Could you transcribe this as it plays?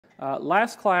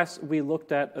Last class we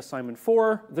looked at assignment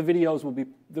 4. The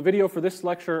video for this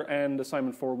lecture and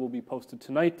assignment 4 will be posted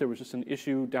tonight. There was just an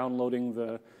issue downloading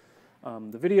the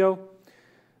video.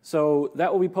 So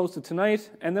that will be posted tonight.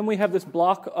 And then we have this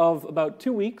block of about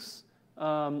 2 weeks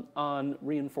on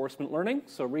reinforcement learning.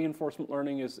 So reinforcement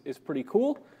learning is pretty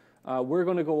cool. We're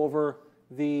going to go over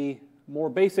the more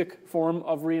basic form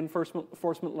of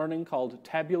reinforcement learning called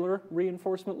tabular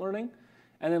reinforcement learning.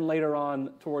 And then later on,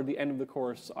 toward the end of the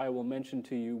course, I will mention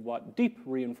to you what deep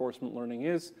reinforcement learning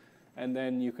is. And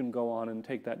then you can go on and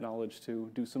take that knowledge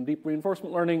to do some deep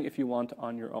reinforcement learning if you want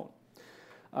on your own.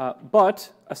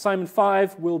 But assignment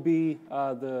 5 will be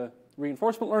the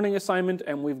reinforcement learning assignment,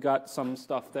 and we've got some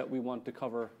stuff that we want to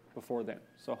cover before then.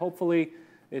 So hopefully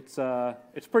it's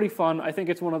pretty fun. I think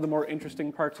it's one of the more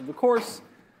interesting parts of the course.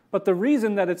 But the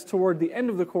reason that it's toward the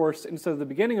end of the course instead of the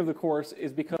beginning of the course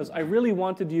is because I really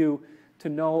wanted you to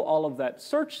know all of that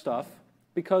search stuff,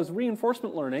 because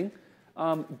reinforcement learning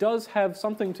does have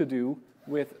something to do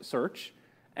with search.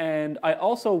 And I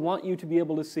also want you to be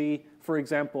able to see, for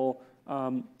example,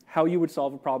 how you would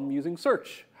solve a problem using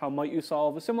search. How might you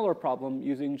solve a similar problem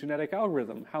using genetic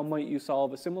algorithm? How might you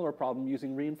solve a similar problem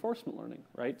using reinforcement learning,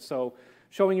 right? So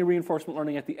showing you reinforcement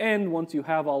learning at the end, once you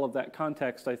have all of that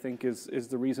context, I think is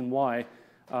the reason why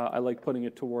I like putting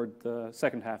it toward the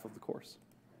second half of the course.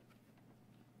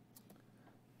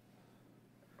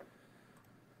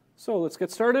 So let's get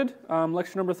started.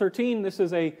 Lecture number 13. This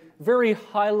is a very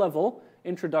high-level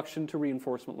introduction to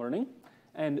reinforcement learning.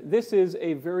 And this is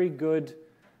a very good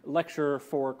lecture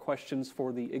for questions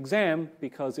for the exam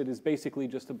because it is basically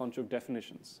just a bunch of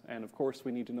definitions. And of course,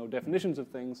 we need to know definitions of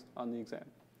things on the exam.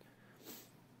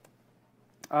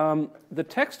 The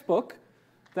textbook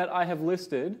that I have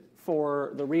listed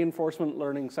for the reinforcement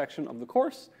learning section of the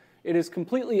course, it is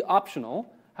completely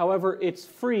optional. However, it's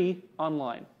free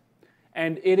online.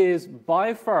 And it is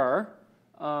by far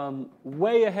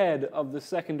way ahead of the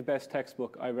second best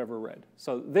textbook I've ever read.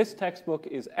 So this textbook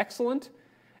is excellent.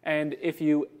 And if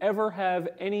you ever have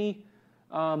any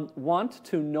want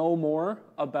to know more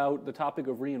about the topic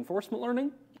of reinforcement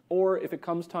learning, or if it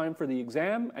comes time for the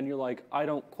exam and you're like, I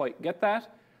don't quite get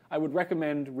that, I would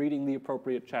recommend reading the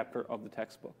appropriate chapter of the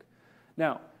textbook.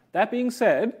 Now, that being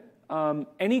said,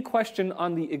 any question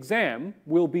on the exam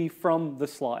will be from the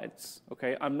slides.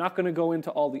 Okay? I'm not going to go into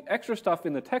all the extra stuff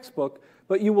in the textbook,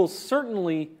 but you will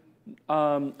certainly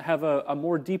have a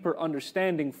more deeper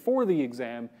understanding for the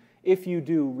exam if you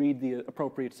do read the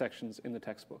appropriate sections in the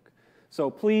textbook. So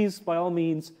please, by all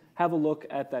means, have a look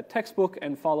at that textbook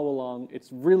and follow along. It's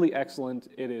really excellent.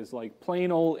 It is like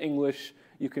plain old English.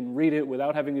 You can read it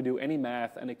without having to do any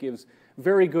math, and it gives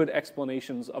very good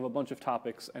explanations of a bunch of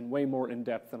topics and way more in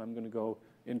depth than I'm going to go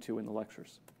into in the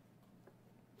lectures.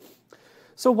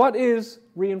 So what is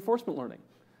reinforcement learning?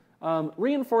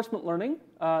 Reinforcement learning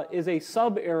is a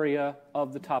sub-area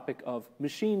of the topic of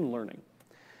machine learning.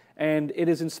 And it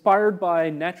is inspired by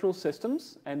natural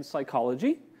systems and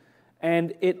psychology,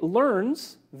 and it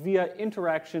learns via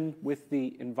interaction with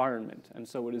the environment. And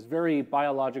so it is very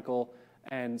biological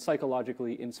and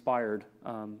psychologically inspired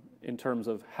in terms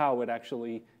of how it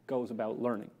actually goes about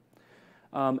learning.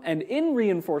 And in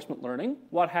reinforcement learning,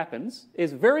 what happens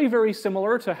is very, very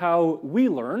similar to how we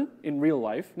learn in real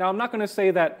life. Now, I'm not going to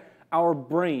say that our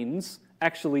brains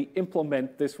actually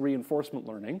implement this reinforcement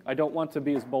learning. I don't want to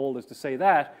be as bold as to say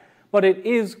that, but it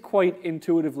is quite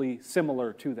intuitively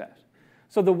similar to that.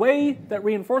 So the way that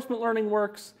reinforcement learning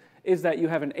works is that you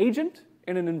have an agent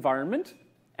in an environment,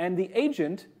 and the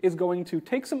agent is going to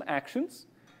take some actions,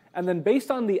 and then based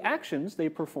on the actions they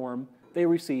perform, they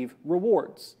receive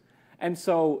rewards. And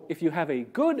so if you have a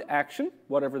good action,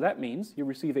 whatever that means, you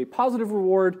receive a positive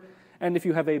reward, and if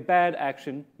you have a bad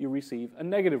action, you receive a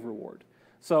negative reward.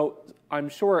 So I'm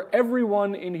sure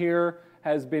everyone in here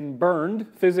has been burned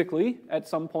physically at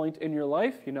some point in your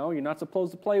life. You know, you're not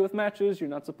supposed to play with matches, you're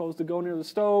not supposed to go near the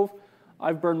stove.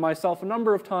 I've burned myself a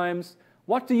number of times.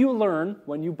 What do you learn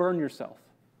when you burn yourself?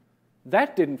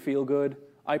 That didn't feel good.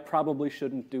 I probably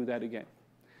shouldn't do that again.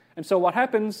 And so what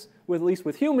happens, at least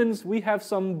with humans, we have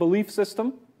some belief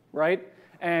system, right?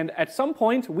 And at some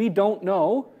point, we don't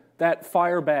know that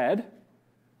fire bad,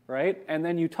 right? And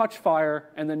then you touch fire,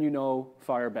 and then you know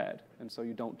fire bad. And so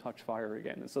you don't touch fire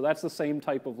again. And so that's the same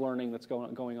type of learning that's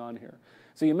going on here.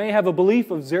 So you may have a belief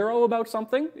of 0 about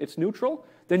something. It's neutral.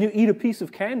 Then you eat a piece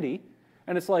of candy,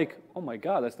 and it's like, oh my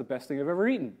God, that's the best thing I've ever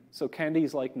eaten. So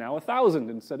candy's like now 1,000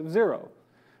 instead of 0.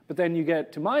 But then you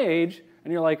get to my age,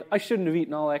 and you're like, I shouldn't have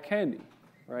eaten all that candy,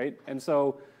 right? And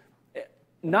so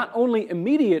not only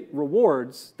immediate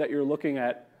rewards that you're looking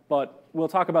at, but we'll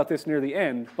talk about this near the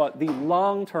end, but the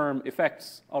long-term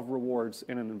effects of rewards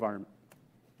in an environment.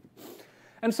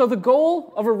 And so the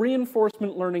goal of a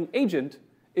reinforcement learning agent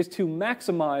is to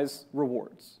maximize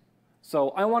rewards. So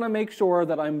I want to make sure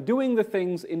that I'm doing the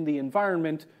things in the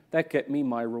environment that get me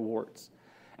my rewards.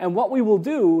 And what we will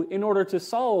do in order to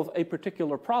solve a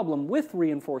particular problem with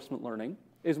reinforcement learning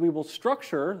is we will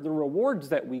structure the rewards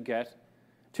that we get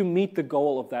to meet the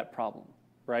goal of that problem,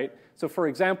 right? So for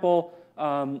example,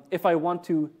 if I want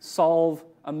to solve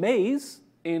a maze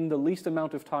in the least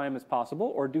amount of time as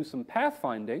possible or do some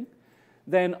pathfinding,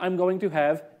 then I'm going to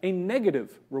have a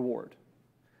negative reward.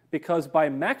 Because by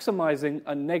maximizing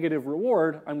a negative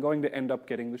reward, I'm going to end up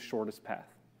getting the shortest path.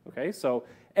 Okay, so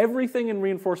everything in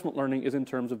reinforcement learning is in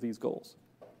terms of these goals.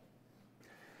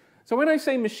 So when I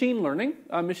say machine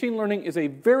learning is a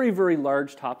very, very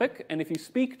large topic, and if you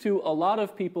speak to a lot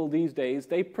of people these days,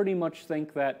 they pretty much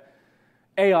think that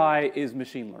AI is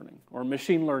machine learning, or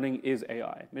machine learning is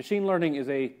AI. Machine learning is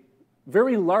a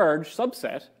very large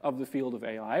subset of the field of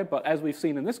AI, but as we've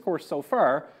seen in this course so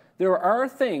far, there are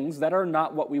things that are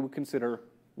not what we would consider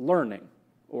learning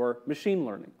or machine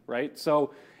learning, right?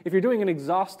 So if you're doing an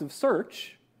exhaustive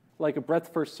search, like a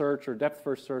breadth-first search or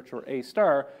depth-first search or A*,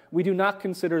 we do not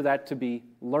consider that to be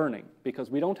learning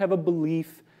because we don't have a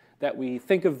belief that we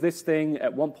think of this thing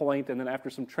at one point and then after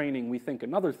some training we think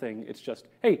another thing. It's just,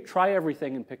 hey, try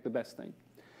everything and pick the best thing.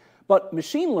 But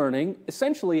machine learning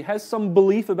essentially has some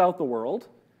belief about the world,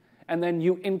 and then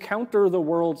you encounter the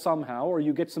world somehow or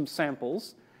you get some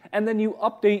samples, and then you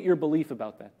update your belief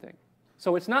about that thing.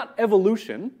 So it's not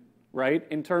evolution, right,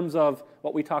 in terms of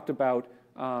what we talked about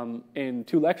in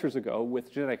 2 lectures ago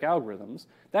with genetic algorithms.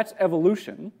 That's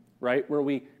evolution, right, where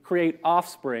we create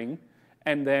offspring,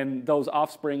 and then those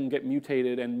offspring get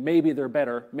mutated, and maybe they're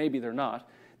better, maybe they're not.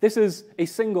 This is a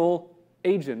single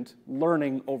agent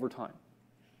learning over time.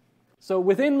 So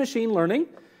within machine learning,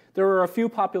 there are a few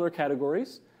popular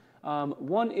categories.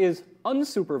 One is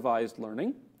unsupervised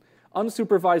learning.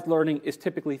 Unsupervised learning is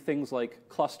typically things like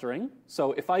clustering.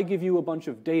 So if I give you a bunch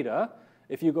of data,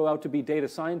 if you go out to be data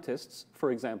scientists,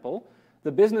 for example,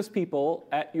 the business people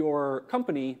at your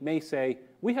company may say,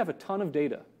 we have a ton of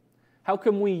data. How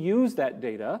can we use that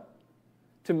data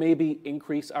to maybe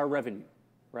increase our revenue,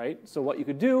 right? So what you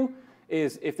could do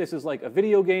is, if this is like a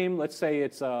video game, let's say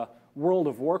it's World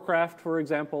of Warcraft, for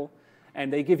example,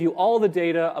 and they give you all the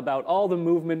data about all the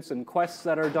movements and quests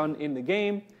that are done in the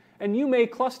game, and you may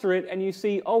cluster it and you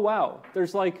see, oh wow,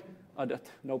 there's like,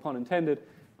 no pun intended,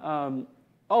 oh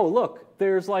look,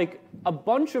 there's like a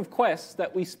bunch of quests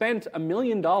that we spent $1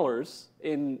 million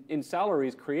in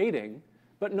salaries creating,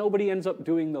 but nobody ends up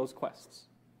doing those quests,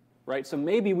 right? So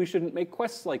maybe we shouldn't make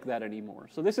quests like that anymore.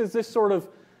 So this is this sort of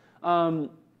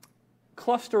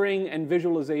clustering and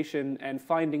visualization and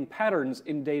finding patterns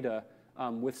in data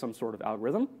with some sort of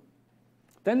algorithm.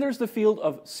 Then there's the field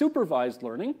of supervised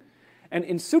learning. And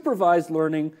in supervised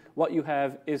learning, what you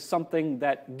have is something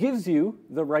that gives you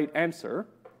the right answer,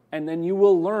 and then you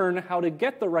will learn how to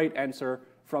get the right answer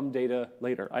from data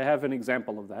later. I have an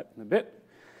example of that in a bit.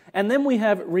 And then we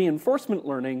have reinforcement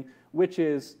learning, which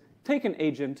is take an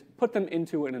agent, put them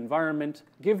into an environment,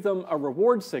 give them a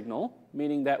reward signal,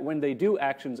 meaning that when they do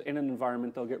actions in an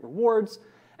environment, they'll get rewards,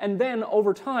 and then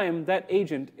over time, that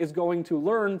agent is going to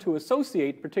learn to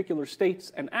associate particular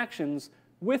states and actions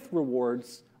with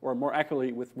rewards, or more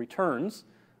accurately with returns,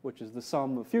 which is the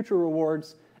sum of future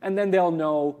rewards, and then they'll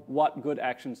know what good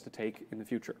actions to take in the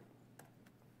future.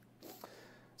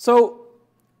 So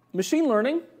machine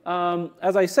learning,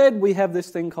 as I said, we have this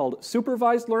thing called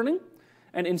supervised learning,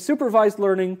 and in supervised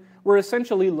learning, we're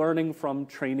essentially learning from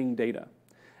training data.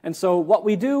 And so what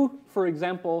we do, for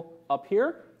example, up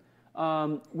here,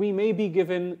 we may be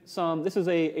given some, this is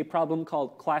a problem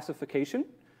called classification,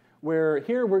 where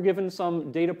here we're given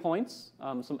some data points,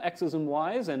 some x's and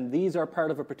y's, and these are part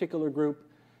of a particular group,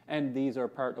 and these are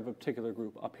part of a particular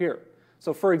group up here.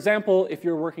 So for example, if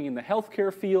you're working in the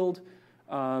healthcare field,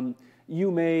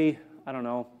 you may, I don't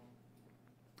know,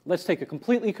 let's take a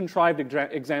completely contrived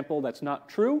example that's not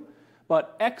true,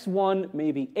 but x1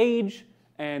 may be age,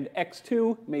 and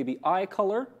x2 may be eye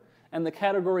color, and the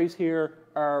categories here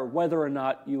are whether or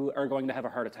not you are going to have a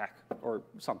heart attack or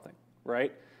something,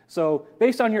 right? So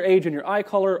based on your age and your eye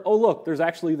color, oh look, there's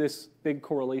actually this big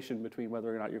correlation between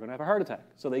whether or not you're going to have a heart attack.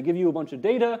 So they give you a bunch of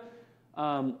data.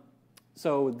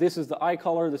 So this is the eye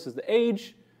color, this is the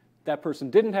age. That person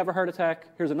didn't have a heart attack.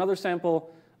 Here's another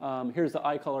sample. Here's the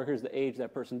eye color, here's the age.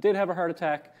 That person did have a heart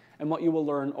attack. And what you will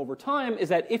learn over time is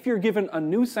that if you're given a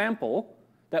new sample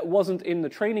that wasn't in the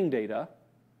training data,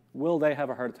 will they have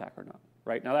a heart attack or not?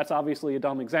 Right? Now that's obviously a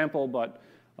dumb example, but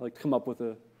I like to come up with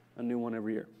a new one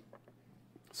every year.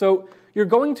 So you're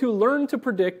going to learn to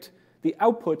predict the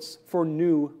outputs for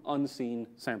new unseen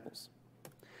samples.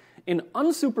 In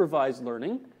unsupervised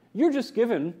learning, you're just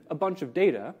given a bunch of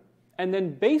data, and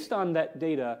then based on that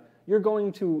data, you're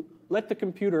going to let the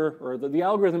computer, or the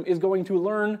algorithm is going to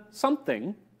learn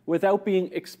something without being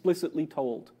explicitly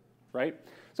told, right?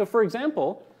 So for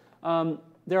example,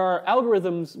 there are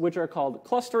algorithms which are called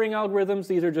clustering algorithms.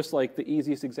 These are just like the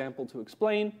easiest example to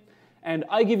explain. And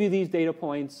I give you these data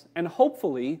points, and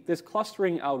hopefully this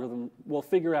clustering algorithm will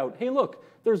figure out, hey, look,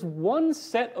 there's one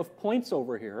set of points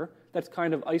over here that's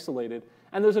kind of isolated,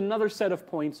 and there's another set of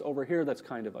points over here that's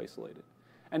kind of isolated.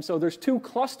 And so there's two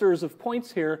clusters of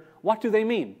points here. What do they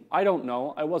mean? I don't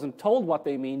know. I wasn't told what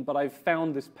they mean, but I've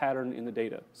found this pattern in the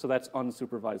data. So that's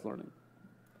unsupervised learning.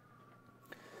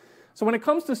 So when it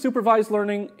comes to supervised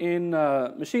learning in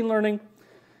machine learning,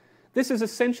 this is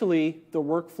essentially the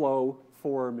workflow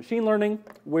for machine learning,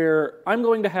 where I'm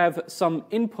going to have some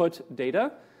input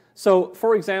data. So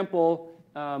for example,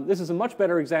 this is a much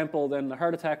better example than the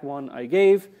heart attack one I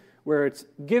gave, where it's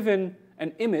given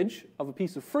an image of a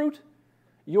piece of fruit.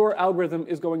 Your algorithm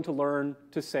is going to learn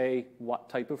to say what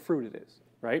type of fruit it is,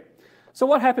 right? So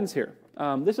what happens here?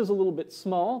 This is a little bit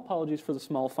small. Apologies for the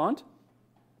small font.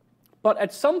 But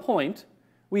at some point,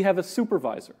 we have a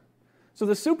supervisor. So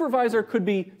the supervisor could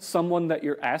be someone that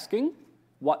you're asking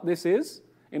what this is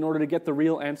in order to get the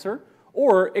real answer,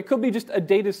 or it could be just a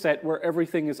data set where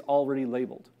everything is already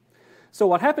labeled. So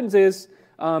what happens is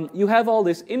you have all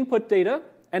this input data,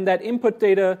 and that input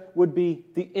data would be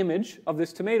the image of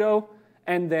this tomato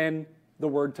and then the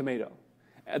word tomato.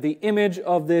 The image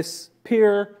of this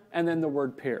pear and then the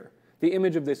word pear. The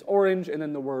image of this orange and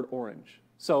then the word orange.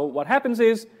 So what happens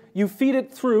is you feed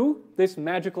it through this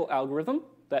magical algorithm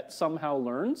that somehow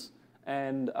learns,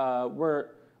 and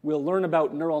we'll learn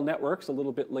about neural networks a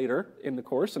little bit later in the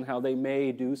course and how they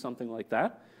may do something like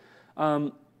that.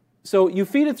 So you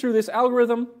feed it through this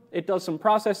algorithm. It does some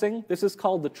processing. This is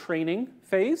called the training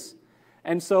phase.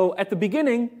 And so at the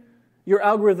beginning, your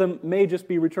algorithm may just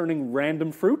be returning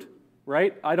random fruit,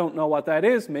 right? I don't know what that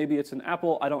is. Maybe it's an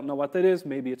apple. I don't know what that is.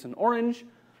 Maybe it's an orange.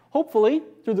 Hopefully,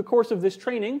 through the course of this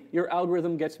training, your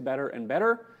algorithm gets better and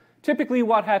better. Typically,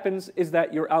 what happens is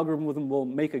that your algorithm will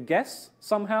make a guess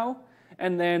somehow,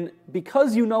 and then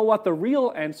because you know what the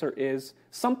real answer is,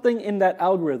 something in that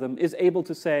algorithm is able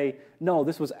to say, no,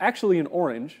 this was actually an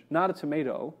orange, not a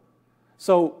tomato.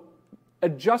 So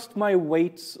adjust my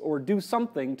weights or do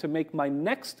something to make my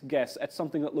next guess at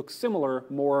something that looks similar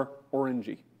more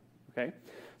orangey. Okay?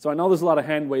 So I know there's a lot of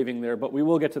hand waving there, but we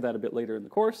will get to that a bit later in the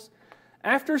course.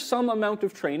 After some amount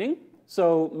of training,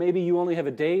 so maybe you only have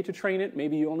a day to train it,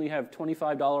 maybe you only have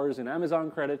 $25 in Amazon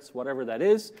credits, whatever that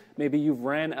is, maybe you've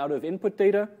ran out of input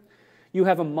data, you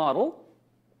have a model.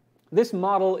 This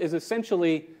model is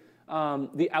essentially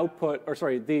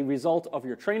the result of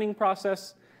your training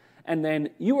process, and then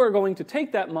you are going to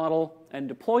take that model and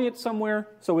deploy it somewhere,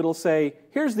 so it'll say,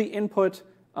 here's the input,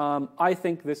 I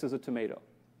think this is a tomato.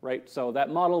 Right? So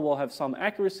that model will have some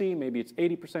accuracy. Maybe it's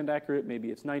 80% accurate. Maybe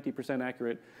it's 90%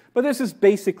 accurate. But this is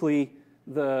basically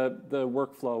the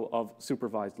workflow of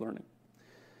supervised learning.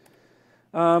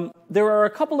 There are a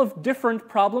couple of different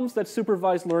problems that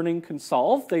supervised learning can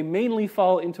solve. They mainly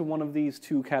fall into one of these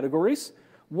two categories.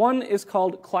 One is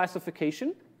called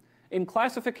classification. In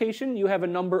classification, you have a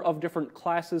number of different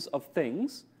classes of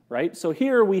things. Right? So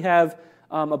here we have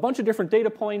a bunch of different data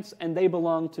points, and they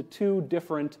belong to two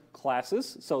different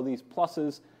classes, so these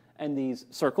pluses and these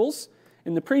circles.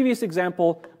 In the previous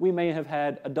example, we may have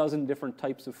had a dozen different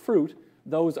types of fruit.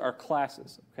 Those are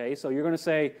classes. Okay? So you're going to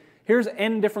say, here's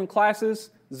n different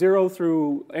classes, 0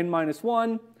 through n minus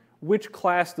 1. Which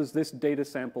class does this data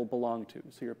sample belong to?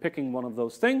 So you're picking one of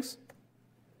those things.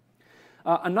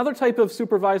 Another type of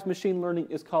supervised machine learning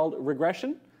is called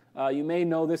regression. You may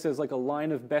know this as like a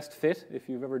line of best fit if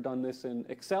you've ever done this in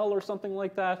Excel or something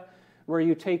like that, where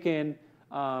you take in,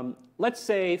 let's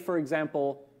say, for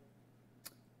example,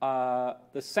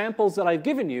 the samples that I've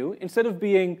given you, instead of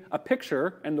being a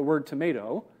picture and the word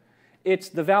tomato, it's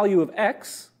the value of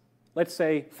x, let's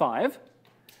say 5,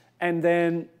 and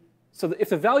then, so if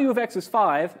the value of x is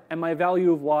 5 and my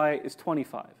value of y is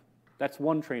 25, that's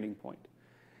one training point.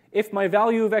 If my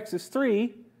value of x is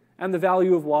 3 and the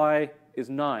value of y is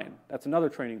 9. That's another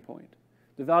training point.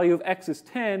 The value of x is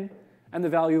 10, and the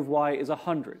value of y is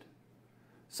 100.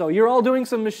 So you're all doing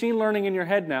some machine learning in your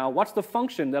head now. What's the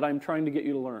function that I'm trying to get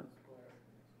you to learn?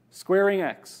 Squaring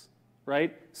x,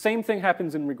 right? Same thing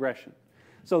happens in regression.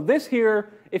 So this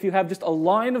here, if you have just a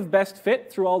line of best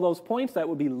fit through all those points, that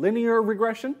would be linear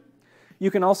regression.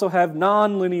 You can also have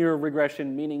nonlinear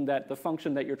regression, meaning that the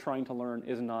function that you're trying to learn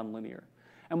is nonlinear.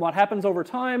 And what happens over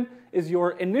time is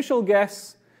your initial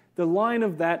guess, the line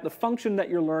of that, the function that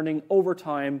you're learning over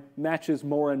time matches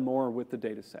more and more with the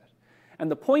data set.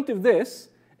 And the point of this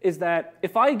is that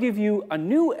if I give you a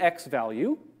new x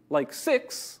value, like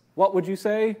 6, what would you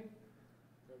say?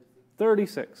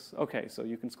 36. Okay, so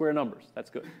you can square numbers. That's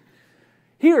good.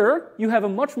 Here, you have a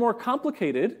much more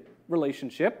complicated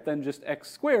relationship than just x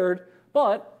squared,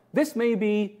 but this may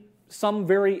be some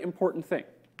very important thing,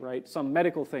 right? Some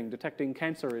medical thing, detecting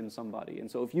cancer in somebody.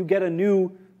 And so if you get a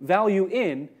new value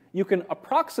in, you can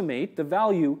approximate the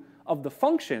value of the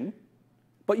function,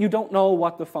 but you don't know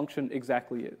what the function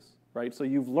exactly is, right? So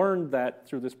you've learned that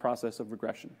through this process of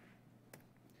regression.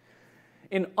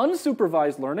 In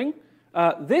unsupervised learning,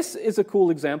 this is a cool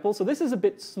example. So this is a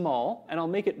bit small, and I'll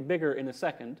make it bigger in a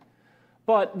second.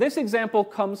 But this example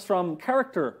comes from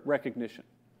character recognition.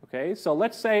 Okay, so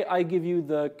let's say I give you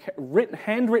the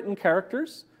handwritten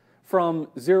characters from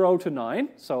 0 to 9,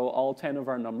 so all 10 of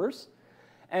our numbers.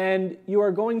 And you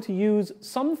are going to use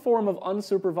some form of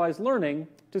unsupervised learning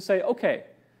to say, okay,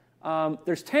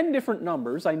 there's 10 different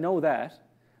numbers, I know that.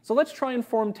 So let's try and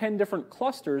form 10 different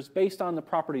clusters based on the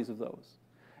properties of those.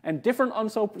 And different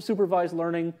unsupervised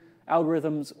learning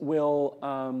algorithms will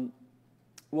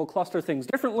cluster things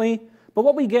differently. But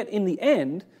what we get in the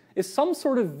end is some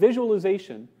sort of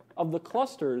visualization of the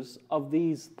clusters of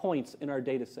these points in our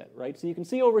data set, right? So you can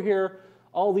see over here,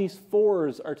 all these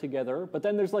 4s are together, but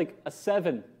then there's like a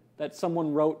 7 that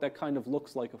someone wrote that kind of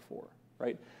looks like a 4,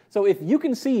 right? So if you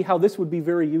can see how this would be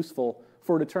very useful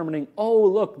for determining, oh,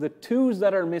 look, the 2s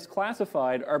that are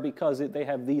misclassified are because they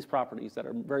have these properties that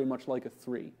are very much like a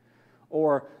 3.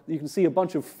 Or you can see a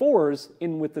bunch of 4s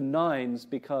in with the 9s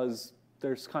because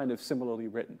they're kind of similarly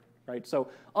written, right? So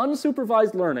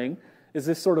unsupervised learning is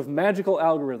this sort of magical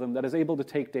algorithm that is able to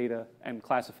take data and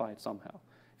classify it somehow.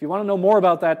 If you want to know more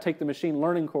about that, take the machine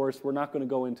learning course. We're not going to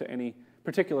go into any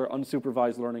particular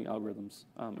unsupervised learning algorithms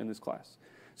in this class.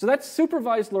 So that's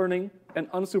supervised learning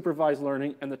and unsupervised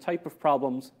learning and the type of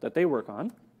problems that they work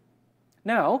on.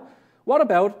 Now, what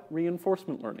about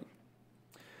reinforcement learning?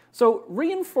 So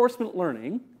reinforcement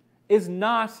learning is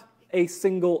not a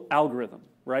single algorithm,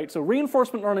 right? So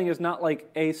reinforcement learning is not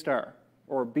like A*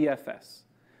 or BFS.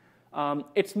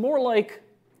 It's more like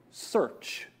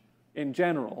search in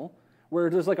general, where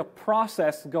there's like a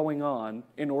process going on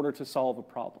in order to solve a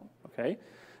problem, okay?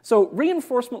 So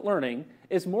reinforcement learning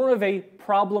is more of a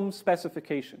problem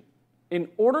specification. In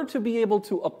order to be able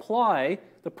to apply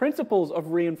the principles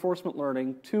of reinforcement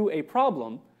learning to a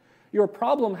problem, your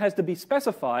problem has to be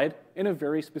specified in a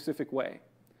very specific way.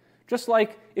 Just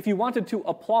like if you wanted to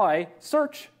apply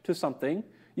search to something,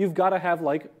 you've got to have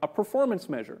like a performance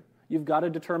measure. You've got to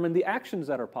determine the actions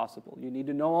that are possible. You need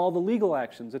to know all the legal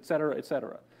actions, et cetera, et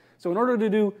cetera. So in order to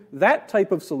do that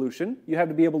type of solution, you have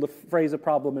to be able to phrase a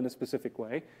problem in a specific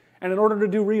way. And in order to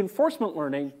do reinforcement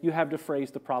learning, you have to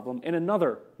phrase the problem in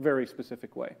another very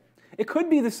specific way. It could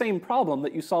be the same problem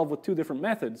that you solve with 2 different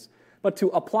methods, but to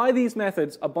apply these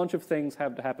methods, a bunch of things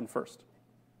have to happen first.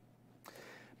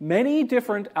 Many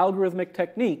different algorithmic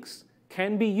techniques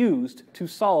can be used to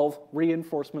solve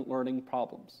reinforcement learning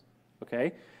problems,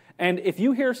 okay? And if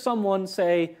you hear someone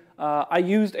say, I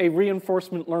used a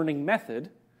reinforcement learning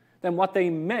method, then what they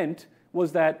meant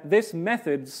was that this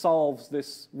method solves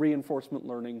this reinforcement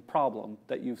learning problem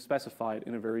that you've specified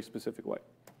in a very specific way.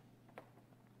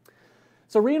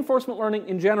 So reinforcement learning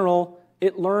in general,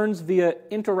 it learns via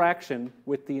interaction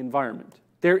with the environment.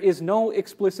 There is no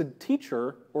explicit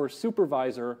teacher or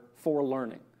supervisor for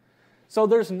learning. So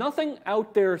there's nothing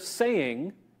out there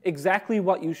saying exactly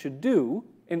what you should do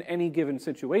in any given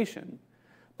situation,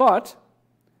 but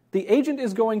the agent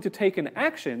is going to take an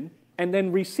action and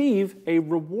then receive a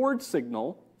reward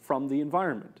signal from the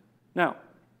environment. Now,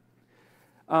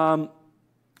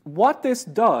 what this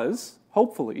does,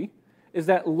 hopefully, is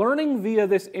that learning via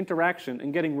this interaction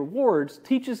and getting rewards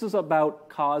teaches us about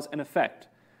cause and effect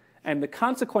and the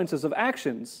consequences of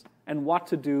actions and what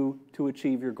to do to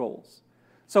achieve your goals.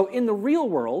 So in the real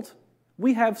world,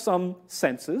 we have some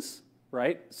senses,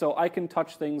 right? So I can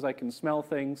touch things, I can smell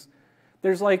things.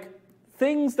 There's like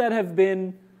things that have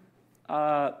been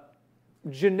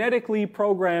genetically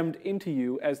programmed into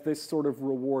you as this sort of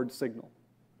reward signal.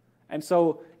 And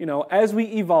so, as we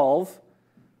evolve,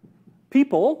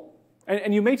 people,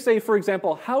 and you may say, for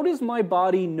example, how does my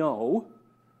body know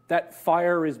that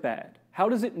fire is bad? How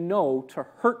does it know to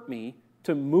hurt me,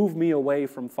 to move me away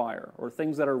from fire, or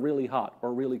things that are really hot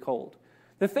or really cold?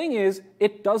 The thing is,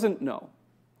 it doesn't know.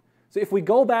 So if we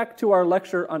go back to our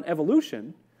lecture on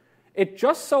evolution, it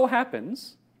just so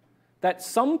happens that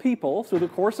some people, through the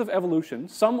course of evolution,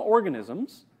 some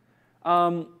organisms,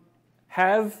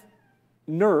 have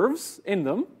nerves in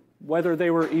them, whether they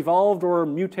were evolved or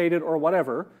mutated or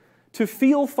whatever, to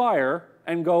feel fire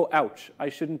and go, ouch, I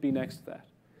shouldn't be next to that.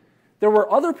 There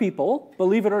were other people,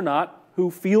 believe it or not,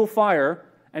 who feel fire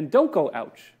and don't go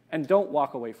ouch and don't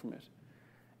walk away from it.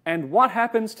 And what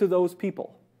happens to those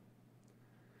people?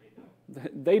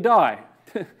 They die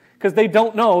because they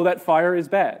don't know that fire is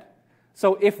bad.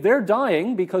 So if they're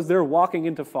dying because they're walking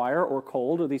into fire or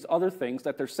cold or these other things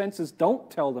that their senses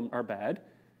don't tell them are bad,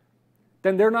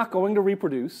 then they're not going to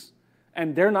reproduce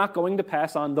and they're not going to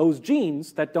pass on those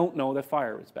genes that don't know that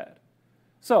fire is bad.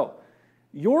 So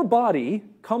your body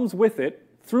comes with it,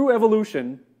 through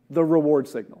evolution, the reward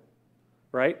signal,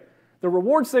 right? The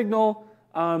reward signal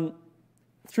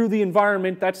through the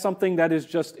environment, that's something that is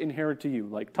just inherent to you,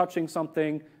 like touching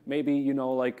something, maybe,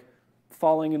 like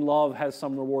falling in love has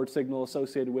some reward signal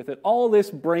associated with it. All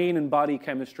this brain and body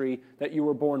chemistry that you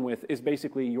were born with is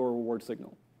basically your reward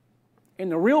signal. In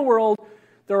the real world,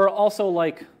 there are also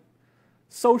like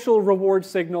social reward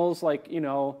signals, like,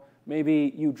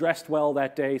 maybe you dressed well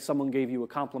that day, someone gave you a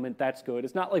compliment, that's good.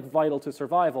 It's not like vital to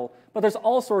survival, but there's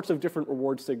all sorts of different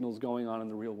reward signals going on in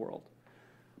the real world.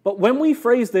 But when we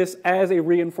phrase this as a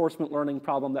reinforcement learning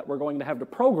problem that we're going to have to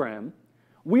program,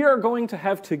 we are going to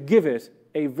have to give it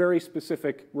a very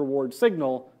specific reward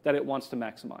signal that it wants to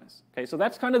maximize. Okay, so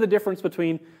that's kind of the difference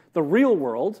between the real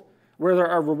world, where there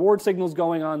are reward signals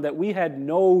going on that we had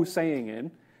no saying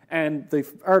in, and the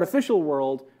artificial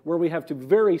world, where we have to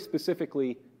very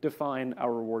specifically define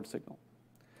our reward signal.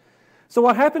 So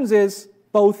what happens is,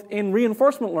 both in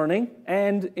reinforcement learning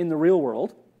and in the real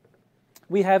world,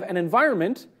 we have an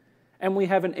environment and we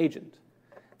have an agent.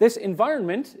 This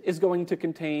environment is going to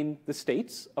contain the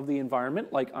states of the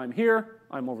environment, like I'm here,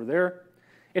 I'm over there.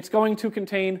 It's going to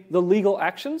contain the legal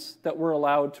actions that we're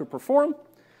allowed to perform,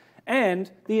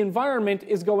 and the environment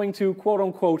is going to,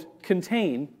 quote-unquote,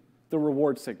 contain the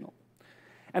reward signal.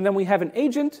 And then we have an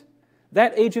agent.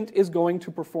 That agent is going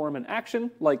to perform an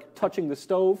action, like touching the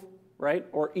stove, right,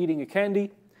 or eating a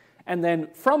candy. And then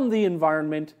from the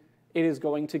environment, it is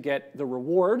going to get the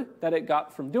reward that it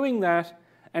got from doing that,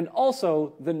 and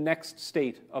also the next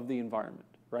state of the environment,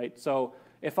 right? So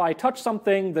if I touch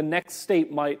something, the next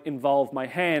state might involve my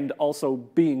hand also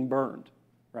being burned,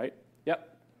 right? Yep.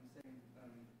 I'm saying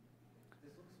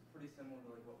this looks pretty similar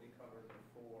to like what we covered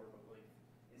before, but like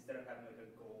instead of having like a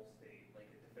goal state,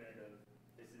 like a definitive,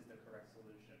 this is the correct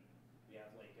solution, we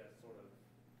have like a sort of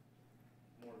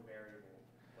more variable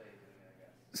way of doing it, I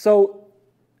guess. So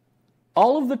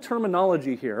all of the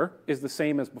terminology here is the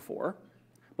same as before.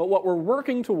 But what we're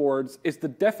working towards is the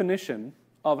definition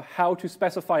of how to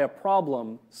specify a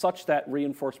problem such that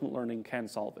reinforcement learning can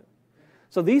solve it.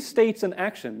 So these states and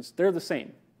actions, they're the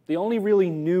same. The only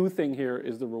really new thing here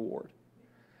is the reward.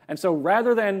 And so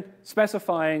rather than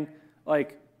specifying,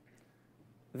 like,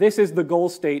 this is the goal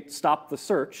state, stop the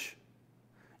search,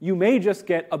 you may just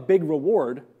get a big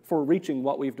reward for reaching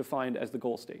what we've defined as the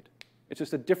goal state. It's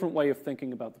just a different way of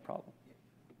thinking about the problem.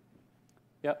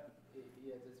 Yep.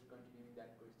 Yeah, just continuing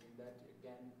that question, that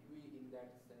can we in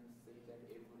that sense say that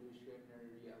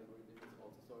evolutionary algorithm is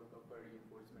also sort of a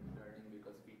reinforcement learning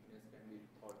because fitness can be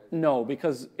thought as... No,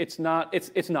 because it's not.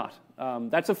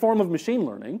 That's a form of machine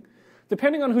learning.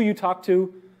 Depending on who you talk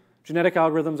to, genetic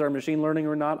algorithms are machine learning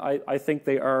or not. I think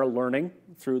they are learning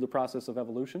through the process of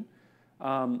evolution.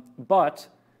 But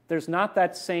there's not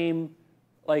that same,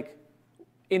 like,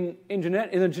 in a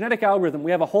genetic algorithm,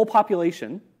 we have a whole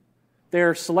population.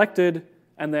 They're selected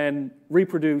and then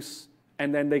reproduce,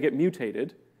 and then they get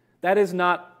mutated. That is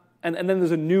not, and then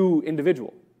there's a new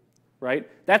individual, right?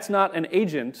 That's not an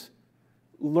agent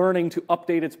learning to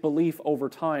update its belief over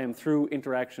time through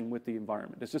interaction with the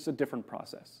environment. It's just a different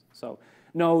process. So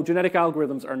no, genetic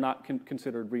algorithms are not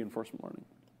considered reinforcement learning.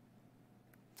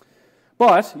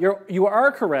 But you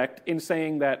are correct in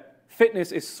saying that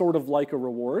fitness is sort of like a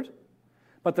reward,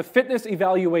 but the fitness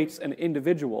evaluates an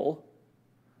individual.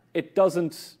 It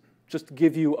doesn't just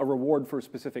give you a reward for a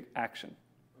specific action,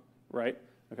 right?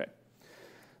 Okay.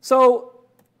 So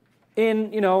in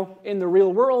the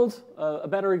real world, a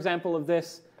better example of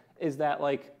this is that,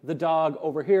 like, the dog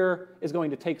over here is going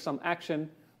to take some action,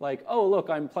 like, oh, look,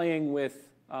 I'm playing with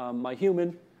my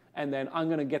human, and then I'm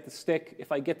going to get the stick.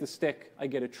 If I get the stick, I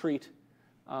get a treat.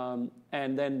 And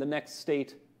then the next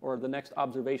state or the next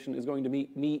observation is going to be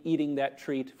me eating that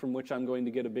treat from which I'm going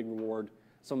to get a big reward.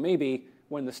 So maybe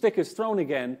when the stick is thrown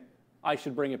again, I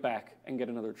should bring it back and get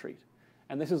another treat.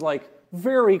 And this is like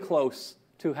very close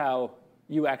to how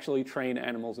you actually train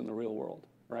animals in the real world,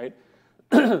 right?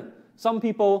 Some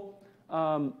people,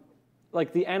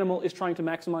 like the animal is trying to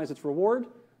maximize its reward.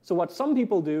 So what some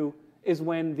people do is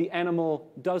when the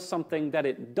animal does something that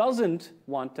it doesn't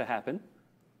want to happen.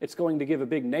 It's going to give a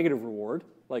big negative reward,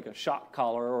 like a shock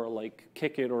collar or like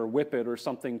kick it or whip it or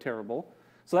something terrible.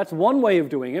 So that's one way of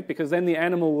doing it, because then the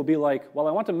animal will be like, well,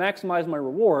 I want to maximize my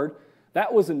reward.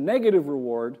 That was a negative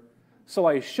reward, so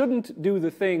I shouldn't do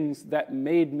the things that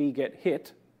made me get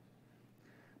hit.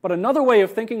 But another way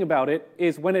of thinking about it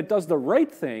is when it does the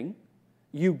right thing,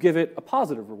 you give it a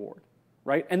positive reward,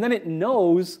 right? And then it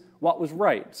knows what was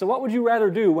right. So what would you rather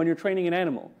do when you're training an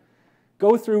animal?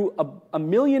 Go through a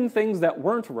million things that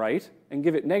weren't right and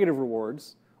give it negative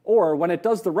rewards, or when it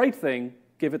does the right thing,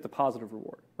 give it the positive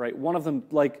reward, right? One of them,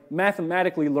 like,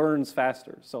 mathematically learns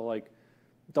faster. So, like,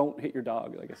 don't hit your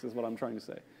dog, I guess is what I'm trying to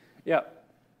say. Yeah?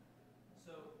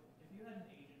 So, if you had an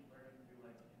agent learning through,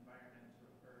 like, environmental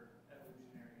or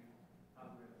evolutionary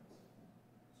algorithms,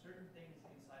 certain things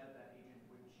inside of that agent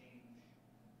would change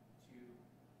to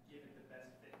give it the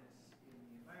best fitness in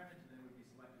the environment, and then it would be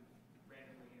selected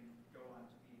randomly and go on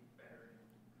to be better.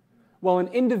 Well,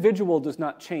 an individual does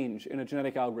not change in a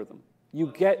genetic algorithm. You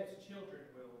get... Children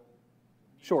will...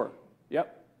 Sure.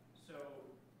 Yep. So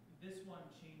this one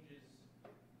changes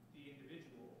the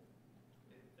individual,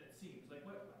 it seems. Like,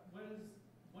 what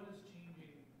is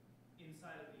changing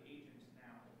inside of the agent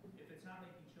now? If it's not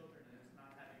making children and it's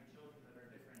not having children that are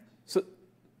different...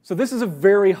 So this is a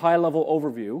very high-level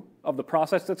overview of the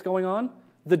process that's going on.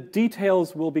 The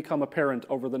details will become apparent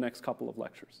over the next couple of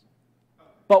lectures.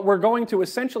 But we're going to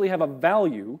essentially have a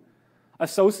value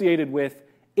associated with,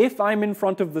 if I'm in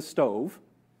front of the stove,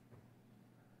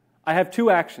 I have two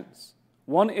actions.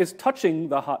 One is touching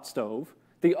the hot stove.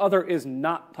 The other is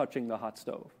not touching the hot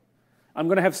stove. I'm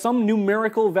going to have some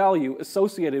numerical value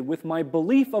associated with my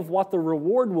belief of what the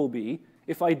reward will be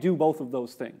if I do both of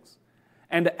those things.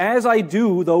 And as I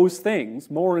do those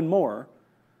things more and more,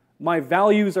 my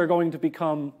values are going to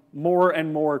become more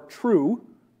and more true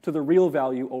to the real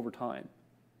value over time.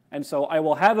 And so I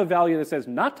will have a value that says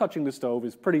not touching the stove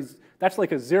is that's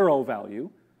like a 0 value.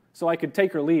 So I could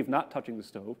take or leave not touching the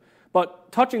stove.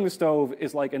 But touching the stove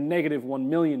is like a negative 1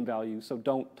 million value, so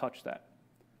don't touch that.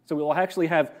 So we will actually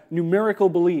have numerical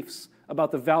beliefs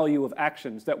about the value of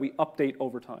actions that we update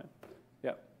over time.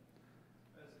 Yeah.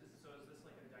 So is this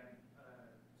like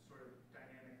a sort of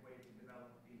dynamic way to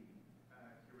develop the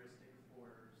heuristic for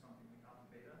something like alpha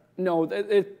beta? No,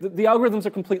 the algorithms are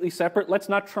completely separate. Let's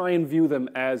not try and view them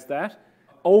as that.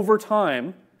 Over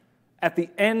time, at the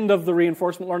end of the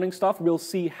reinforcement learning stuff, we'll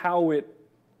see how it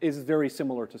is very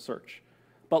similar to search.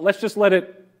 But let's just let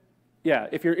it, yeah,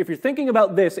 if you're thinking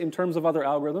about this in terms of other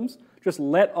algorithms, just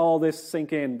let all this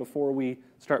sink in before we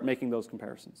start making those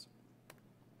comparisons.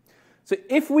 So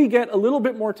if we get a little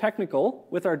bit more technical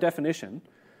with our definition,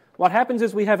 what happens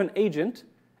is we have an agent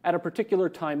at a particular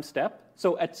time step.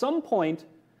 So at some point,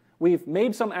 we've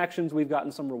made some actions, we've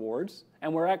gotten some rewards,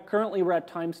 and currently we're at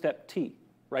time step t,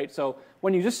 right? So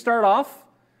when you just start off,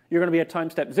 you're going to be at time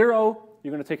step 0,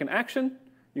 you're going to take an action,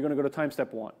 you're going to go to time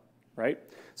step 1, right?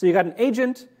 So you got an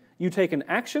agent, you take an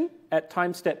action at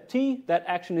time step t, that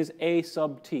action is a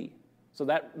sub t. So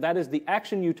that is the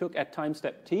action you took at time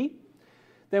step t.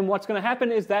 Then what's going to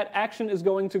happen is that action is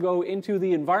going to go into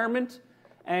the environment,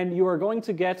 and you are going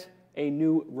to get a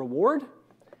new reward,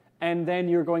 and then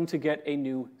you're going to get a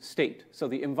new state. So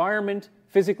the environment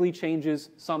physically changes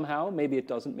somehow. Maybe it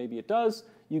doesn't, maybe it does.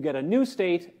 You get a new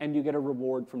state, and you get a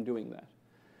reward from doing that.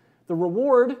 The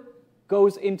reward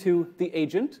goes into the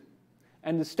agent,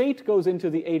 and the state goes into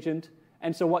the agent,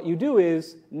 and so what you do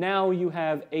is, now you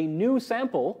have a new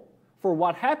sample for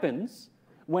what happens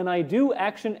when I do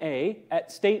action A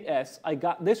at state S. I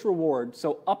got this reward,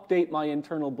 so update my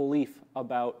internal belief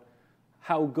about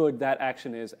how good that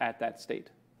action is at that state.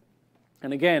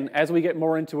 And again, as we get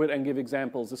more into it and give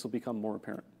examples, this will become more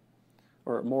apparent,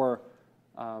 or more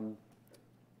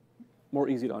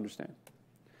easy to understand.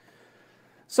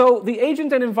 So the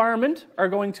agent and environment are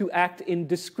going to act in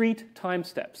discrete time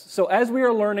steps. So as we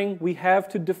are learning, we have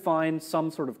to define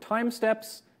some sort of time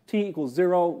steps, t equals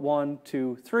 0, 1,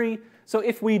 2, 3. So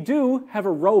if we do have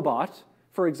a robot,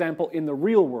 for example, in the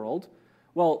real world,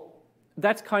 well,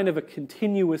 that's kind of a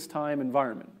continuous time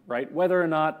environment, right? Whether or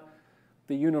not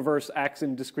the universe acts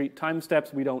in discrete time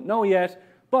steps, we don't know yet.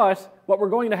 But what we're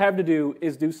going to have to do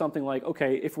is do something like,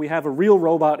 okay, if we have a real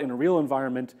robot in a real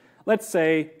environment, let's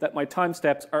say that my time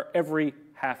steps are every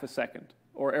half a second,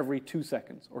 or every 2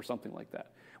 seconds, or something like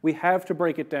that. We have to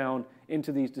break it down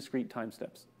into these discrete time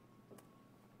steps.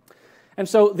 And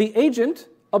so the agent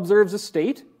observes a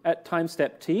state at time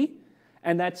step t,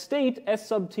 and that state, S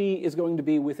sub t, is going to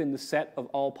be within the set of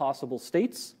all possible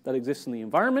states that exist in the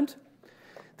environment.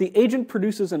 The agent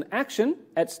produces an action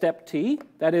at step t,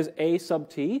 that is A sub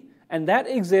t, and that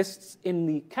exists in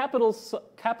the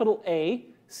capital A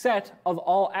set of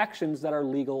all actions that are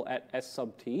legal at S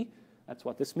sub t. That's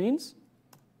what this means.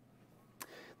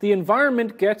 The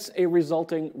environment gets a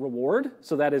resulting reward,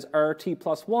 so that is RT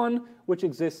plus 1, which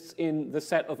exists in the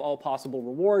set of all possible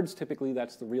rewards. Typically,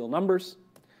 that's the real numbers.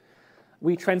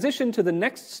 We transition to the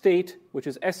next state, which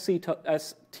is ST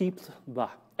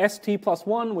plus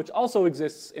 1, which also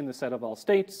exists in the set of all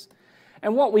states.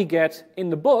 And what we get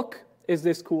in the book is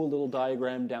this cool little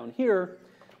diagram down here,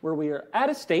 where we are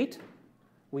at a state,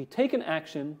 we take an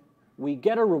action, we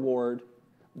get a reward,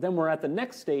 then we're at the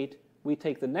next state, we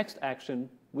take the next action,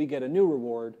 we get a new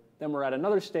reward, then we're at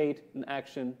another state, an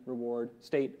action, reward,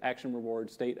 state, action,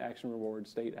 reward, state, action, reward,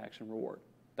 state, action, reward.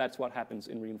 That's what happens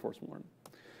in reinforcement learning.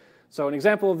 So an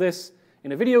example of this,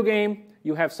 in a video game,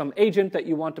 you have some agent that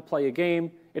you want to play a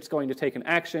game. It's going to take an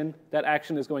action. That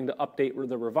action is going to update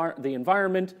the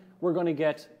environment. We're going to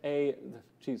get a,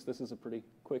 geez, this is a pretty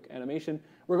quick animation.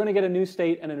 We're going to get a new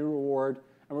state and a new reward,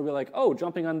 and we'll be like, oh,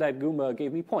 jumping on that Goomba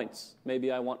gave me points.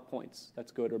 Maybe I want points.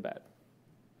 That's good or bad.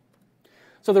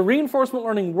 So the reinforcement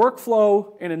learning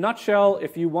workflow, in a nutshell,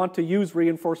 if you want to use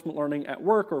reinforcement learning at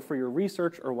work or for your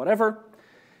research or whatever,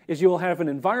 is you will have an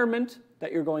environment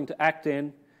that you're going to act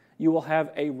in. You will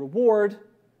have a reward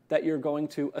that you're going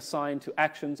to assign to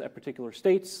actions at particular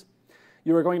states.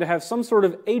 You are going to have some sort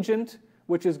of agent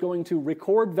which is going to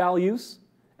record values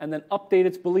and then update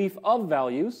its belief of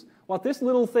values. What this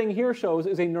little thing here shows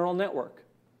is a neural network.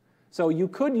 So you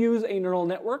could use a neural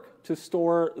network to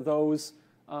store those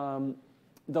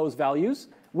values.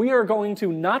 We are going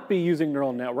to not be using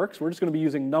neural networks. We're just going to be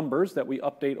using numbers that we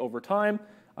update over time.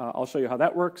 I'll show you how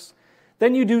that works.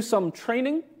 Then you do some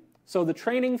training. So the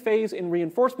training phase in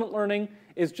reinforcement learning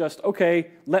is just,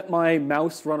 okay, let my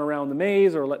mouse run around the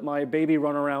maze, or let my baby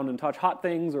run around and touch hot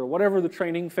things, or whatever the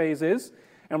training phase is.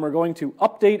 And we're going to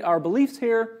update our beliefs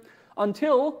here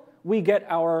until we get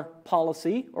our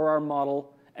policy or our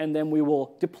model, and then we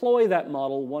will deploy that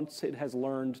model once it has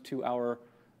learned to our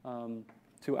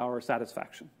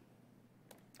satisfaction.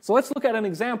 So let's look at an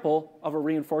example of a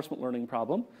reinforcement learning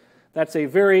problem. That's a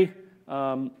very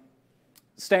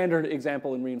standard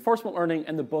example in reinforcement learning,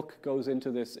 and the book goes into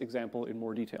this example in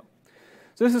more detail.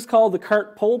 So this is called the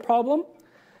cart pole problem,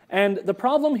 and the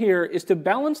problem here is to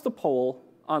balance the pole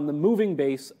on the moving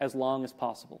base as long as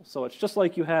possible. So it's just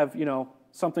like you have,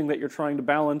 something that you're trying to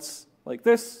balance like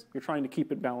this. You're trying to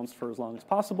keep it balanced for as long as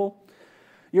possible.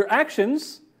 Your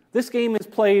actions, this game is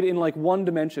played in like one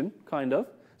dimension, kind of.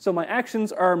 So my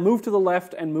actions are move to the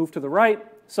left and move to the right.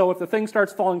 So if the thing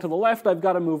starts falling to the left, I've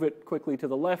got to move it quickly to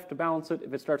the left to balance it.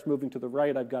 If it starts moving to the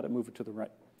right, I've got to move it to the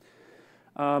right.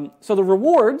 So the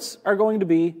rewards are going to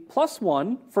be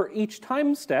 +1 for each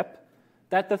time step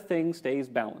that the thing stays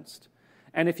balanced.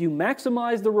 And if you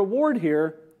maximize the reward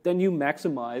here, then you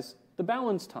maximize the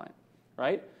balance time,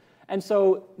 right? And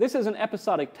so this is an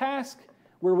episodic task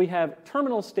where we have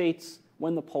terminal states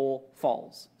when the pole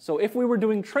falls. So if we were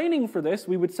doing training for this,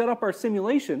 we would set up our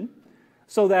simulation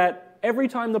so that every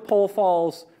time the pole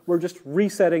falls, we're just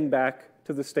resetting back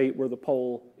to the state where the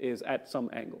pole is at some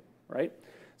angle, right?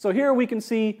 So here we can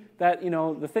see that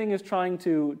the thing is trying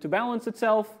to balance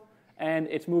itself, and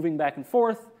it's moving back and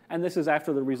forth, and this is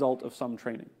after the result of some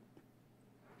training.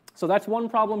 So that's one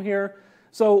problem here.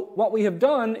 So what we have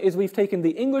done is we've taken the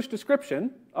English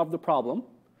description of the problem,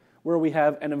 where we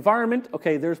have an environment.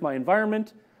 Okay, there's my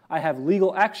environment. I have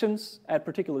legal actions at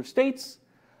particular states.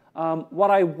 What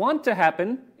I want to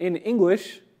happen in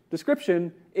English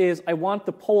description is I want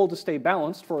the pole to stay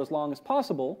balanced for as long as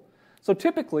possible. So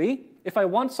typically, if I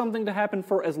want something to happen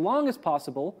for as long as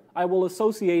possible, I will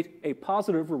associate a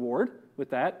positive reward with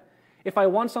that. If I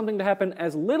want something to happen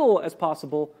as little as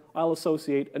possible, I'll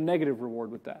associate a negative reward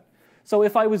with that. So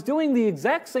if I was doing the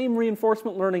exact same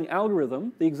reinforcement learning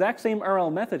algorithm, the exact same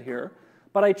RL method here,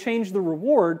 but I changed the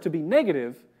reward to be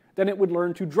negative, then it would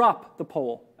learn to drop the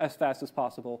pole as fast as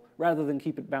possible rather than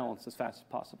keep it balanced as fast as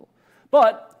possible.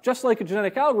 But just like a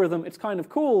genetic algorithm, it's kind of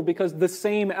cool because the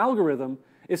same algorithm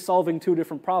is solving two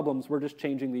different problems. We're just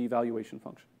changing the evaluation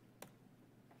function,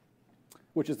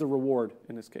 which is the reward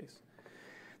in this case.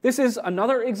 This is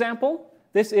another example.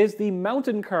 This is the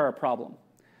mountain car problem.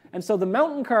 And so the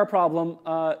mountain car problem,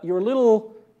 your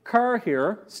little car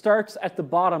here starts at the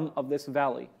bottom of this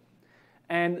valley.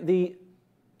 And the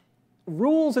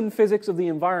rules and physics of the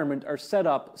environment are set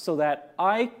up so that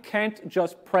I can't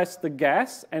just press the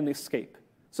gas and escape.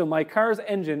 So my car's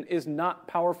engine is not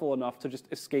powerful enough to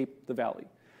just escape the valley.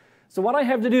 So what I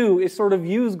have to do is sort of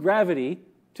use gravity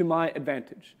to my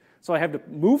advantage. So I have to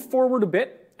move forward a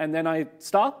bit, and then I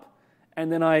stop, and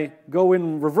then I go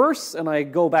in reverse, and I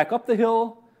go back up the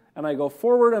hill, and I go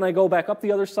forward, and I go back up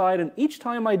the other side, and each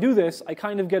time I do this, I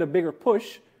kind of get a bigger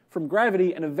push from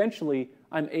gravity, and eventually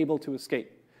I'm able to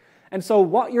escape. And so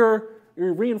what your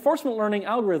reinforcement learning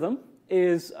algorithm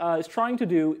is trying to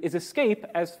do is escape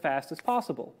as fast as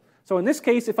possible. So in this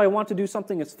case, if I want to do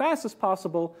something as fast as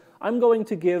possible, I'm going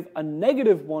to give a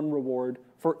 -1 reward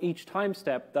for each time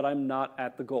step that I'm not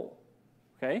at the goal.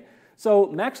 Okay? So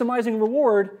maximizing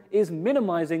reward is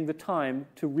minimizing the time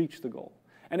to reach the goal.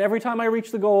 And every time I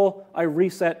reach the goal, I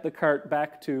reset the cart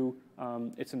back to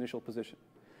its initial position.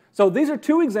 So these are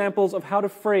two examples of how to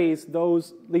phrase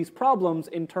these problems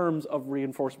in terms of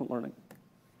reinforcement learning.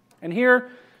 And here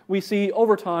we see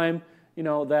over time,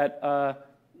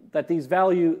 that these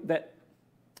that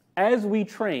as we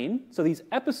train, so these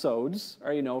episodes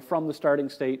are from the starting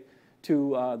state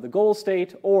to the goal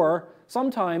state, or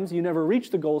sometimes you never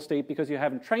reach the goal state because you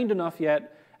haven't trained enough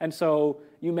yet, and so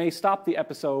you may stop the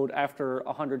episode after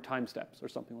 100 time steps or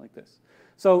something like this.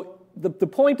 So the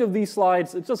point of these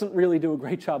slides, it doesn't really do a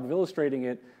great job of illustrating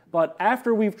it, but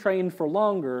after we've trained for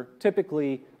longer,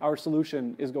 typically our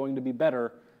solution is going to be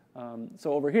better.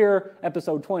 So over here,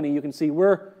 episode 20, you can see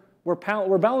we're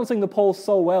balancing the pole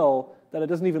so well that it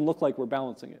doesn't even look like we're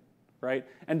balancing it, right?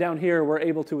 And down here, we're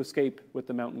able to escape with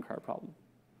the mountain car problem.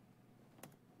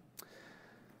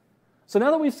 So now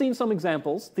that we've seen some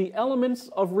examples, the elements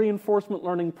of reinforcement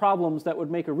learning problems that would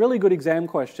make a really good exam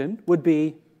question would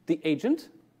be the agent,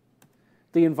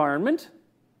 the environment,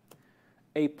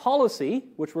 a policy,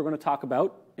 which we're going to talk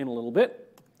about in a little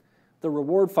bit, the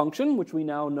reward function, which we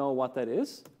now know what that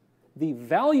is, the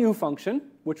value function,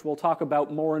 which we'll talk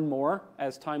about more and more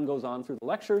as time goes on through the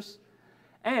lectures,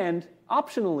 and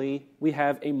optionally, we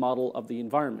have a model of the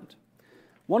environment.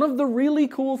 One of the really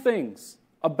cool things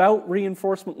about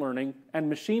reinforcement learning and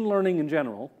machine learning in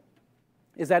general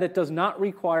is that it does not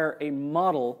require a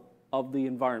model of the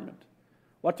environment.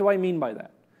 What do I mean by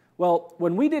that? Well,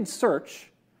 when we did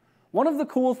search, one of the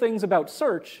cool things about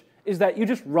search is that you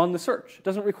just run the search. It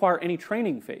doesn't require any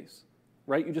training phase,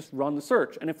 right? You just run the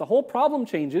search. And if the whole problem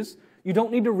changes, you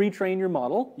don't need to retrain your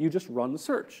model. You just run the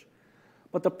search.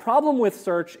 But the problem with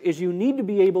search is you need to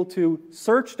be able to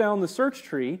search down the search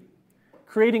tree,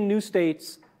 creating new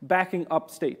states, backing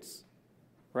up states,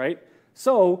 right?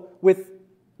 So with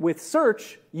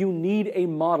search, you need a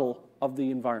model of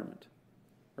the environment,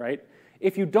 right?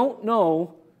 If you don't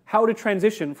know how to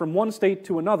transition from one state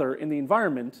to another in the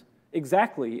environment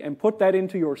exactly and put that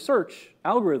into your search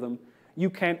algorithm, you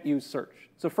can't use search.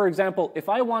 So for example, if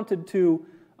I wanted to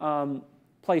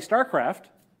play StarCraft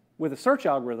with a search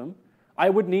algorithm, I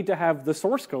would need to have the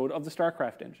source code of the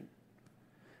StarCraft engine.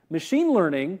 Machine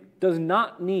learning does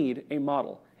not need a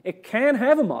model. It can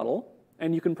have a model,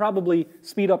 and you can probably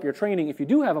speed up your training if you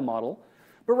do have a model.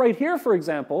 But right here, for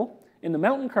example, in the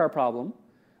mountain car problem,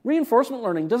 reinforcement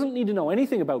learning doesn't need to know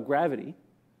anything about gravity.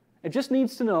 It just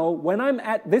needs to know when I'm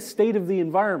at this state of the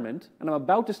environment and I'm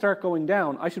about to start going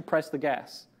down, I should press the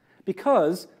gas,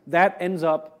 because that ends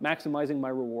up maximizing my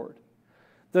reward.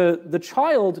 The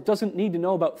child doesn't need to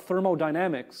know about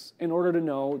thermodynamics in order to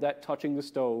know that touching the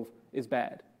stove is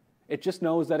bad. It just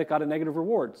knows that it got a negative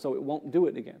reward, so it won't do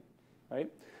it again, right?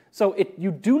 So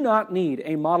you do not need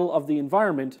a model of the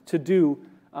environment to do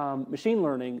machine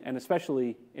learning, and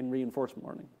especially in reinforcement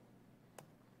learning.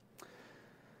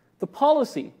 The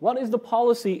policy. What is the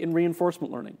policy in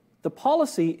reinforcement learning? The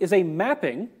policy is a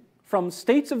mapping from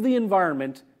states of the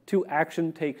environment to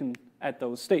action taken at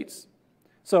those states.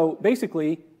 So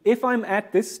basically, if I'm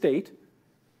at this state,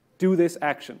 do this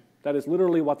action. That is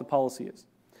literally what the policy is.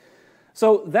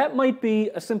 So that might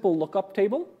be a simple lookup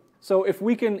table. So if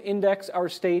we can index our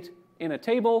state in a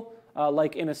table,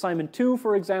 like in assignment 2,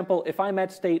 for example, if I'm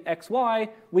at state XY,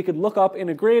 we could look up in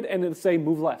a grid and it'll say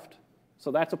move left. So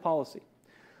that's a policy.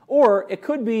 Or it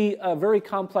could be a very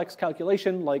complex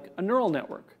calculation like a neural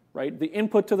network, right? The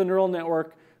input to the neural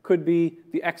network could be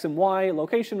the X and Y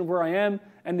location of where I am,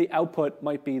 and the output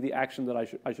might be the action that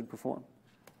I should perform.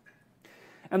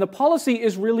 And the policy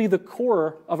is really the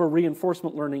core of a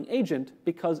reinforcement learning agent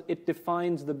because it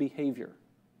defines the behavior,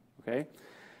 okay?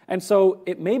 And so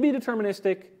it may be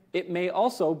deterministic, it may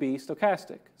also be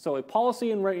stochastic. So a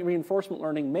policy in reinforcement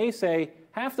learning may say,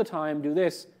 half the time do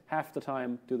this, half the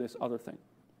time do this other thing.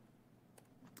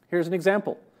 Here's an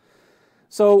example.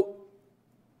 So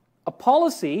a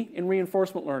policy in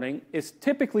reinforcement learning is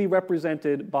typically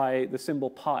represented by the symbol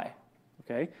pi,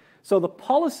 okay? So the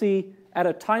policy at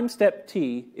a time step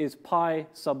t is pi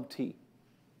sub t.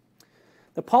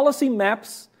 The policy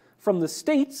maps from the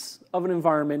states of an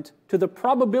environment to the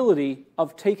probability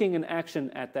of taking an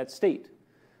action at that state.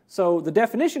 So the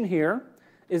definition here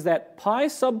is that pi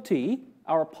sub t,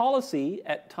 our policy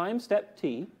at time step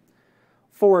t,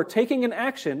 for taking an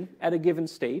action at a given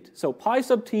state. So pi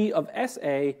sub t of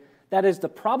SA, that is the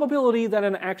probability that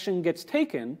an action gets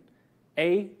taken,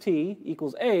 AT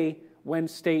equals A, when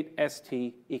state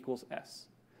ST equals S.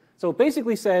 So it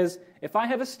basically says, if I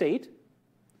have a state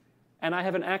and I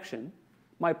have an action,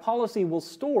 my policy will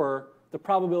store the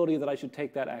probability that I should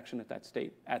take that action at that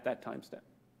state, at that time step.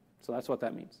 So that's what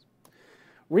that means.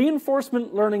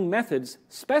 Reinforcement learning methods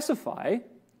specify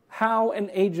how an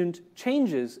agent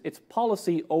changes its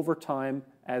policy over time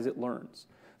as it learns.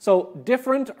 So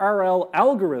different RL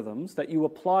algorithms that you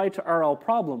apply to RL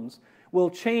problems will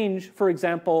change, for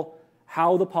example,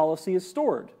 how the policy is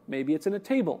stored. Maybe it's in a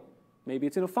table. Maybe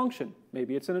it's in a function.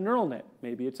 Maybe it's in a neural net.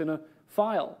 Maybe it's in a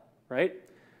file, right?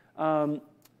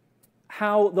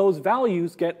 How those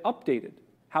values get updated.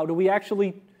 How do we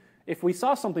actually, if we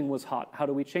saw something was hot, how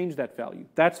do we change that value?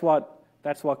 That's what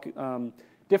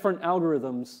different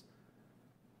algorithms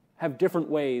have different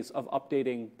ways of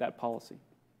updating that policy.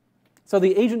 So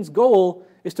the agent's goal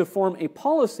is to form a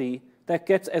policy that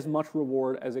gets as much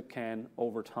reward as it can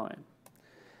over time.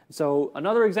 So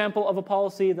another example of a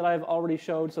policy that I've already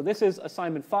showed. So this is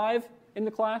assignment 5 in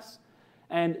the class.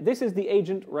 And this is the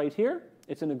agent right here.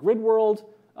 It's in a grid world.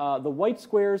 The white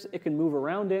squares it can move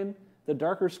around in. The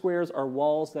darker squares are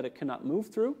walls that it cannot move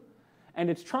through. And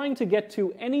it's trying to get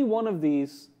to any one of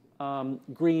these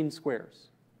green squares.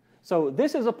 So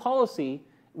this is a policy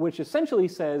which essentially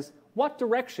says, what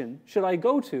direction should I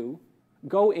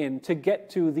go in to get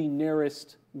to the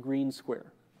nearest green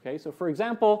square? Okay, so for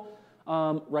example,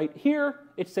 right here,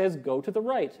 it says go to the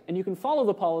right. And you can follow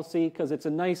the policy because it's a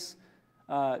nice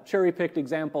cherry-picked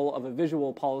example of a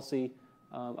visual policy,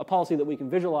 a policy that we can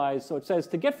visualize. So it says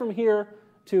to get from here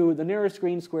to the nearest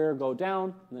green square, go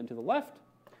down, and then to the left.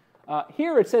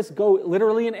 Here it says go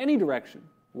literally in any direction.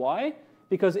 Why?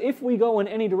 Because if we go in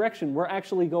any direction, we're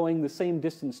actually going the same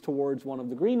distance towards one of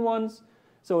the green ones.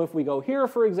 So if we go here,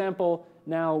 for example,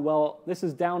 now, well, this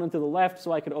is down and to the left,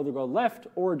 so I could either go left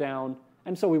or down,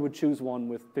 and so we would choose one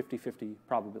with 50-50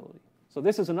 probability. So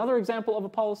this is another example of a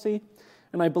policy,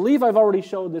 and I believe I've already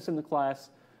showed this in the class,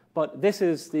 but this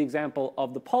is the example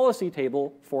of the policy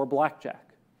table for blackjack,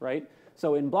 right?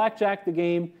 So in blackjack, the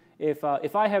game, if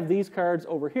I have these cards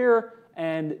over here,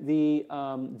 and the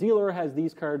dealer has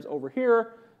these cards over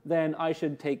here, then I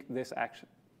should take this action.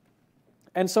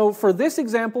 And so for this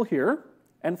example here,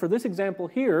 and for this example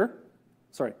here,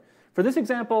 for this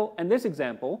example and this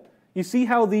example, you see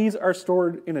how these are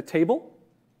stored in a table?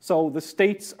 So the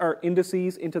states are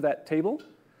indices into that table.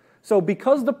 So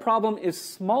because the problem is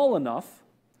small enough,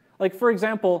 like for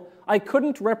example, I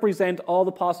couldn't represent all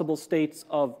the possible states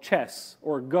of chess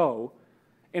or Go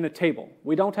in a table.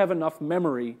 We don't have enough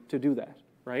memory to do that,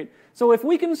 right? So if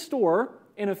we can store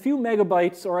in a few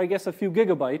megabytes, or I guess a few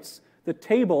gigabytes, the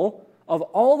table of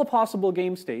all the possible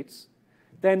game states,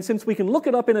 then since we can look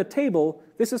it up in a table,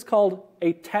 this is called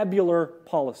a tabular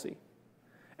policy.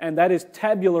 And that is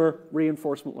tabular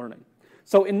reinforcement learning.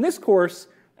 So in this course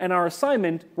and our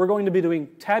assignment, we're going to be doing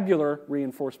tabular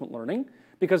reinforcement learning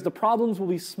because the problems will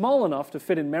be small enough to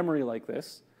fit in memory like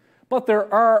this. But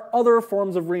there are other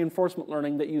forms of reinforcement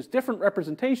learning that use different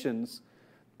representations,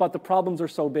 but the problems are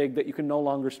so big that you can no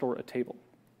longer store a table.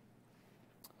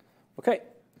 Okay.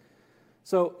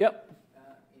 So, yep.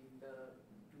 In the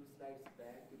 2 slides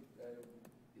back, is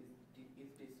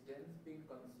distance being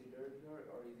considered here,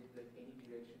 or is it like any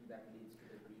direction that leads to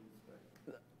the green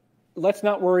square? Let's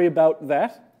not worry about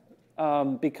that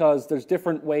because there's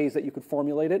different ways that you could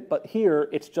formulate it. But here,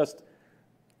 it's just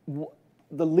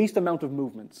the least amount of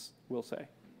movements, we'll say.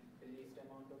 The least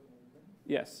amount of movement?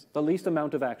 Yes, the least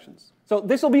amount of actions. So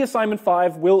this will be assignment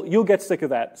 5. You'll get sick of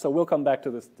that, so we'll come back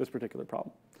to this particular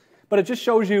problem. But it just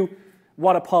shows you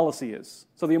what a policy is.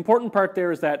 So the important part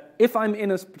there is that if I'm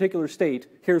in a particular state,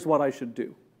 here's what I should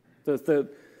do.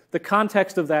 The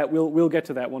context of that, we'll get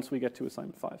to that once we get to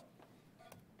assignment 5.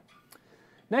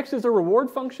 Next is a reward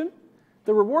function.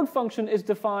 The reward function is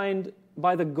defined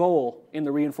by the goal in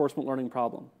the reinforcement learning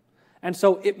problem. And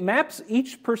so it maps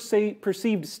each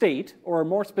perceived state, or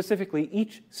more specifically,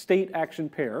 each state action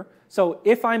pair. So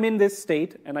if I'm in this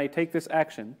state and I take this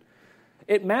action,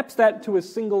 it maps that to a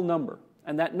single number,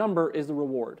 and that number is the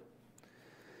reward.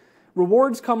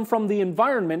 Rewards come from the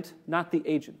environment, not the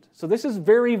agent. So this is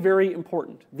very, very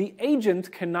important. The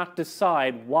agent cannot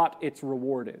decide what its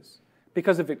reward is,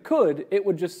 because if it could, it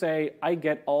would just say, I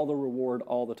get all the reward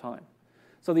all the time.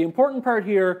 So the important part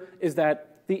here is that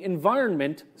the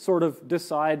environment sort of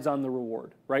decides on the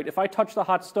reward, right? If I touch the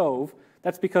hot stove,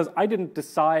 that's because I didn't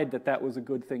decide that that was a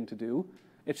good thing to do.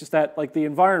 It's just that, like, the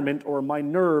environment or my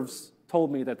nerves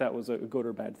told me that that was a good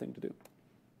or bad thing to do.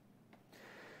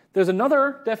 There's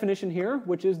another definition here,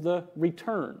 which is the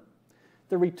return.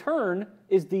 The return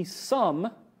is the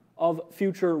sum of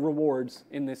future rewards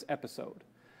in this episode.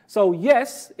 So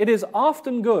yes, it is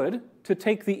often good to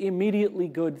take the immediately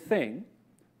good thing,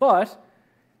 but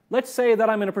let's say that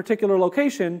I'm in a particular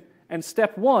location and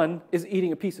step 1 is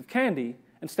eating a piece of candy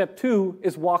and step 2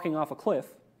 is walking off a cliff.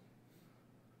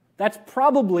 That's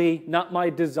probably not my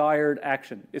desired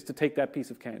action, is to take that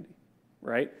piece of candy,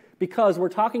 right? Because we're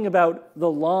talking about the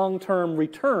long-term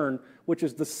return, which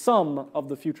is the sum of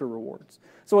the future rewards.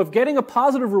 So if getting a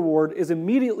positive reward is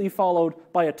immediately followed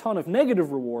by a ton of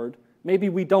negative reward, maybe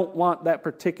we don't want that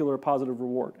particular positive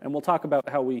reward. And we'll talk about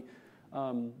how we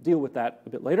deal with that a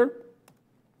bit later.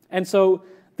 And so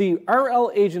the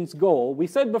RL agent's goal, we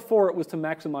said before it was to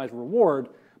maximize reward,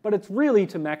 but it's really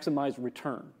to maximize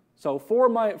return. So for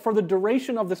the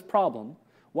duration of this problem,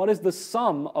 what is the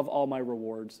sum of all my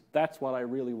rewards? That's what I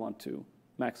really want to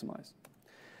maximize.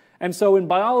 And so in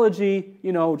biology,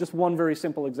 just one very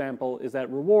simple example is that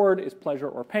reward is pleasure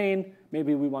or pain.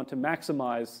 Maybe we want to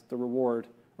maximize the reward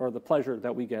or the pleasure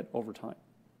that we get over time.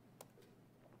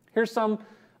 Here's some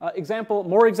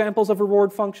more examples of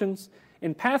reward functions.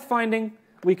 In pathfinding,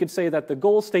 we could say that the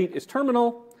goal state is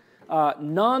terminal.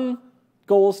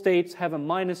 Non-goal states have a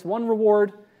 -1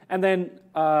 reward. And then,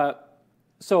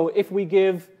 so if we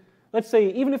give, let's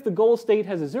say, even if the goal state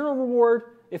has a 0 reward,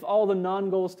 if all the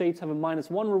non-goal states have a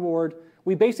 -1 reward,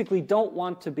 we basically don't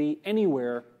want to be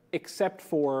anywhere except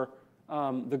for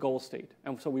the goal state.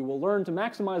 And so we will learn to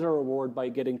maximize our reward by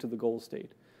getting to the goal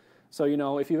state. So,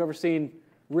 if you've ever seen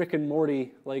Rick and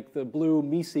Morty, like the blue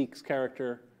Meeseeks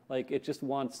character, like it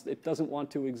doesn't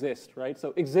want to exist, right?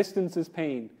 So existence is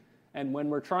pain. And when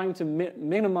we're trying to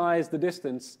minimize the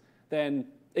distance, then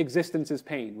existence is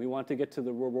pain. We want to get to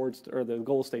the rewards or the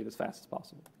goal state as fast as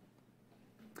possible.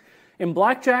 In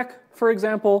blackjack, for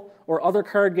example, or other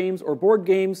card games or board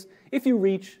games, if you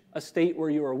reach a state where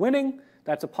you are winning,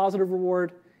 that's a positive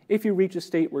reward. If you reach a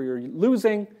state where you're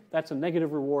losing, that's a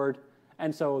negative reward.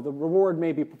 And so the reward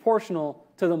may be proportional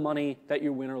to the money that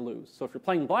you win or lose. So if you're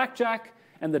playing blackjack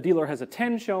and the dealer has a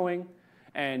 10 showing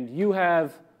and you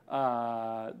have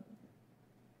a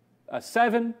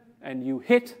 7 and you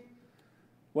hit,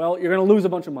 well, you're going to lose a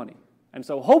bunch of money. And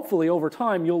so hopefully over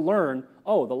time you'll learn,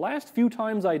 oh, the last few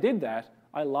times I did that,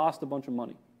 I lost a bunch of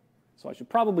money. So I should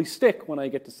probably stick when I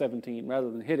get to 17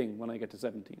 rather than hitting when I get to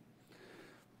 17.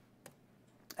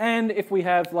 And if we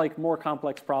have more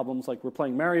complex problems, like we're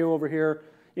playing Mario over here,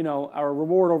 our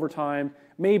reward over time,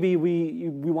 maybe we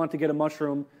want to get a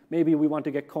mushroom, maybe we want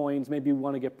to get coins, maybe we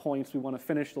want to get points, we want to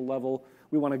finish the level,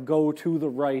 we want to go to the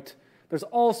right. There's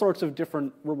all sorts of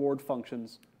different reward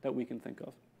functions that we can think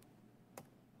of.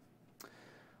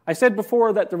 I said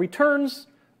before that the returns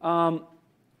are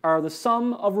the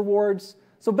sum of rewards.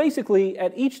 So basically,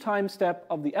 at each time step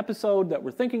of the episode that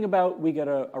we're thinking about, we get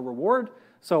a reward.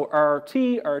 So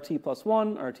RT, RT plus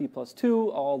 1, RT plus 2,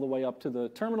 all the way up to the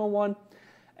terminal one.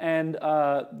 And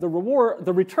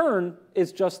the return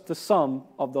is just the sum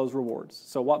of those rewards.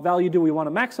 So what value do we want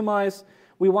to maximize?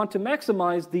 We want to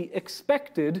maximize the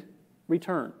expected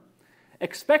return.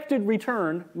 Expected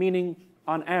return meaning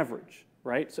on average,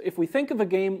 right? So if we think of a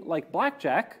game like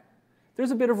blackjack,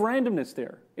 there's a bit of randomness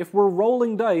there. If we're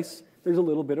rolling dice, there's a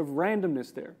little bit of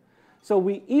randomness there. So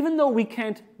even though we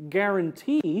can't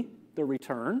guarantee the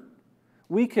return,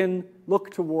 we can look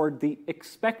toward the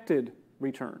expected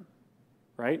return,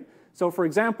 right? So for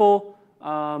example,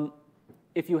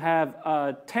 if you have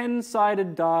a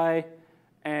 10-sided die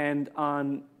and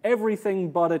on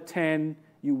everything but a 10,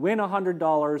 you win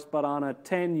 $100, but on a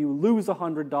 10 you lose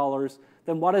 $100,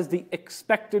 then what is the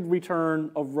expected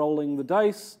return of rolling the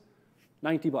dice?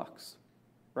 $90,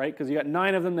 right? Because you got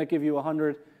 9 of them that give you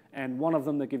 100 and 1 of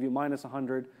them that give you minus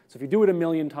 100. So if you do it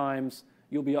 1,000,000 times,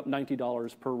 you'll be up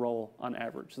 $90 per roll on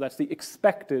average. So that's the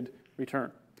expected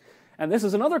return. And this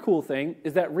is another cool thing,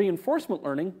 is that reinforcement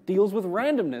learning deals with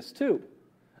randomness too.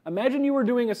 Imagine you were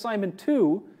doing assignment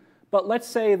 2, but let's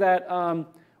say that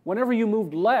whenever you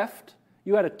moved left,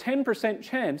 you had a 10%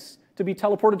 chance to be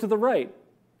teleported to the right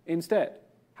instead.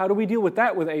 How do we deal with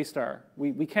that with A star?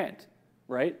 We can't,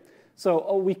 right?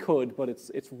 So, we could, but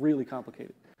it's really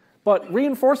complicated. But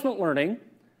reinforcement learning,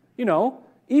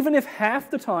 even if half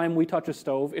the time we touch a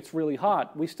stove, it's really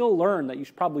hot, we still learn that you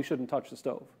probably shouldn't touch the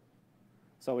stove.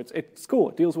 So it's cool.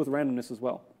 It deals with randomness as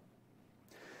well.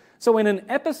 So in an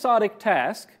episodic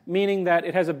task, meaning that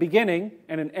it has a beginning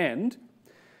and an end,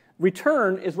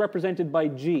 return is represented by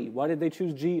G. Why did they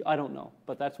choose G? I don't know,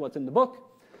 but that's what's in the book.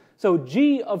 So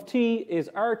G of T is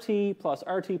RT plus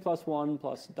 1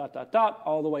 plus ...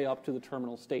 all the way up to the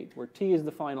terminal state, where T is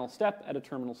the final step at a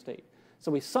terminal state.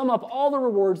 So we sum up all the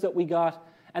rewards that we got,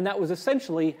 and that was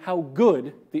essentially how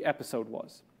good the episode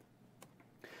was.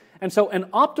 And so an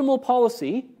optimal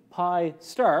policy, pi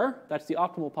star, that's the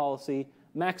optimal policy,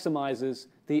 maximizes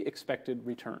the expected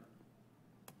return.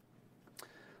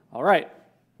 All right,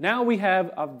 now we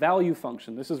have a value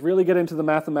function. This is really get into the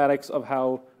mathematics of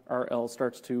how RL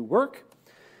starts to work.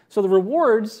 So the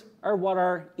rewards are what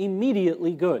are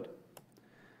immediately good.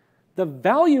 The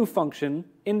value function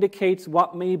indicates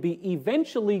what may be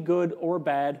eventually good or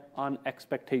bad on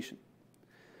expectation.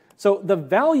 So the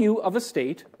value of a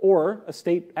state, or a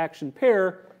state-action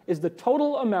pair, is the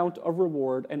total amount of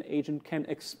reward an agent can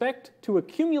expect to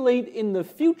accumulate in the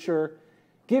future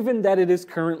given that it is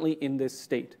currently in this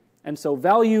state. And so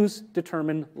values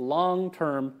determine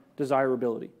long-term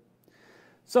desirability.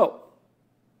 So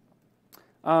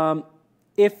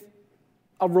if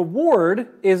a reward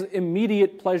is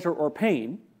immediate pleasure or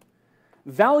pain,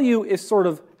 value is sort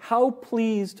of how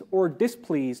pleased or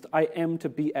displeased I am to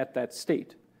be at that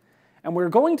state. And we're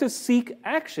going to seek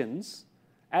actions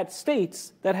at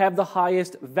states that have the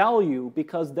highest value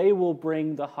because they will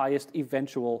bring the highest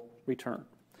eventual return.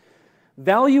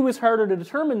 Value is harder to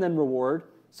determine than reward,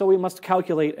 so we must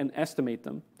calculate and estimate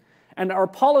them. And our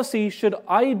policy should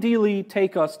ideally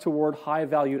take us toward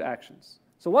high-valued actions.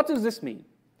 So what does this mean?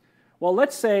 Well,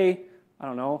 let's say, I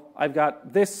don't know, I've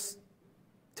got this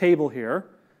table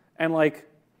here, and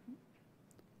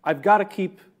I've got to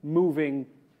keep moving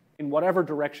in whatever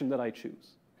direction that I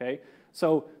choose, okay?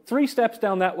 So 3 steps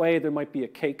down that way, there might be a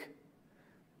cake.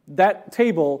 That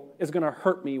table is going to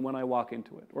hurt me when I walk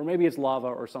into it, or maybe it's lava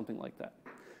or something like that.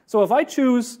 So if I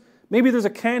choose, maybe there's a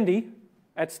candy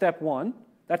at step 1,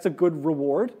 that's a good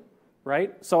reward,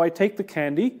 right? So I take the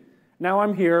candy, now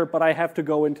I'm here, but I have to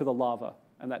go into the lava,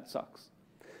 and that sucks.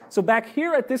 So back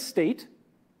here at this state,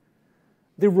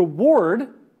 the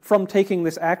reward from taking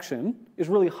this action is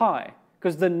really high,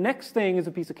 because the next thing is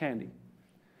a piece of candy.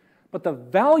 But the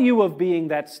value of being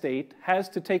that state has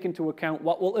to take into account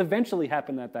what will eventually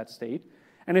happen at that state.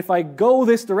 And if I go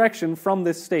this direction from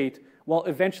this state, well,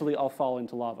 eventually I'll fall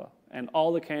into lava. And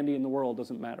all the candy in the world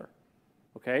doesn't matter.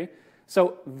 Okay?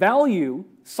 So value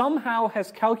somehow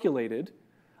has calculated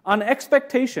on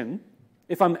expectation,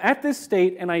 if I'm at this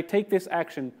state and I take this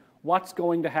action, what's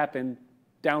going to happen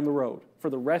down the road for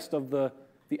the rest of the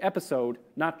episode,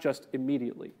 not just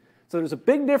immediately. So there's a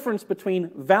big difference between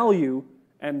value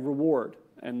and reward,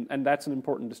 and that's an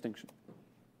important distinction.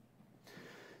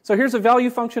 So here's a value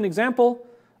function example.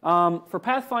 For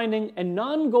pathfinding, a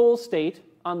non-goal state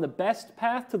on the best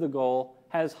path to the goal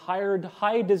has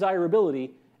high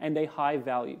desirability and a high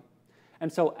value.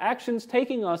 And so actions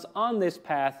taking us on this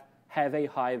path have a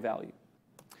high value.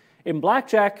 In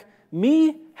blackjack,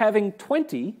 me having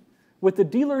 20 with the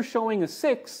dealer showing a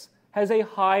 6 has a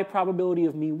high probability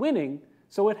of me winning,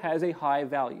 so it has a high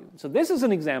value. So this is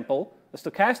an example, a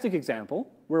stochastic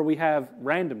example, where we have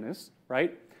randomness,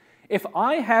 right? If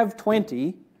I have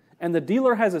 20 and the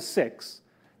dealer has a 6,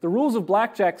 the rules of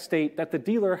blackjack state that the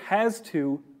dealer has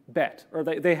to bet, or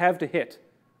they have to hit,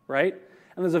 right?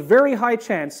 And there's a very high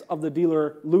chance of the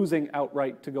dealer losing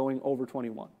outright to going over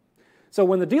 21. So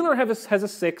when the dealer has a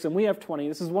 6 and we have 20,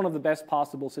 this is one of the best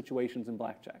possible situations in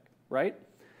blackjack, right?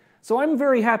 So I'm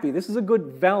very happy. This is a good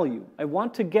value. I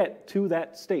want to get to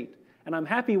that state, and I'm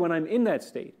happy when I'm in that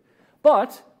state.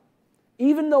 But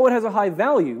even though it has a high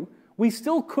value, we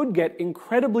still could get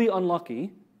incredibly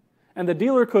unlucky, and the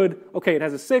dealer could, okay, it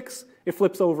has a 6, it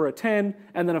flips over a 10,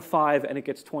 and then a 5, and it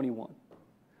gets 21.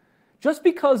 Just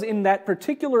because in that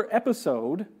particular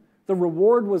episode the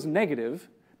reward was negative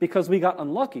because we got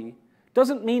unlucky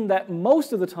doesn't mean that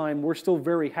most of the time we're still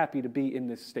very happy to be in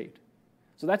this state.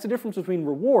 So that's the difference between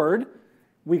reward,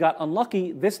 we got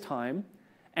unlucky this time,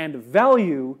 and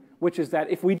value, which is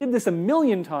that if we did this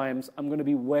 1,000,000 times, I'm going to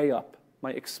be way up.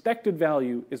 My expected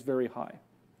value is very high.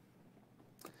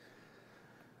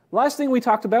 Last thing we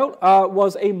talked about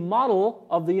was a model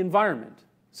of the environment.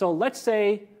 So let's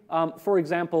say, for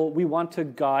example, we want to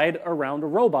guide around a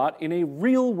robot in a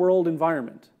real-world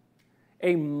environment.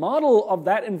 A model of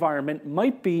that environment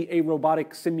might be a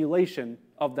robotic simulation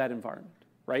of that environment,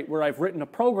 right? Where I've written a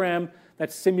program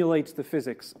that simulates the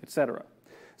physics, etc.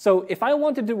 So if I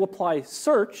wanted to apply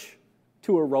search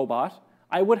to a robot,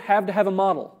 I would have to have a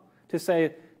model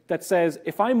that says,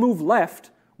 if I move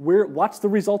left, what's the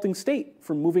resulting state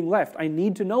from moving left? I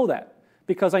need to know that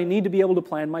because I need to be able to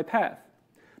plan my path.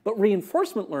 But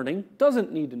reinforcement learning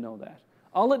doesn't need to know that.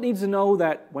 All it needs to know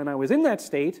that when I was in that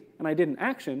state and I did an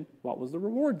action, what was the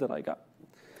reward that I got?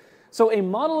 So a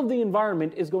model of the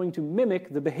environment is going to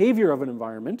mimic the behavior of an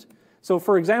environment. So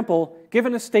for example,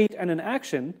 given a state and an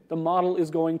action, the model is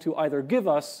going to either give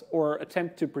us or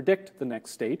attempt to predict the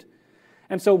next state.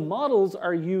 And so models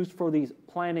are used for these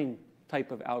planning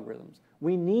type of algorithms.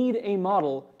 We need a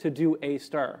model to do A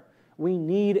star. We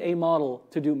need a model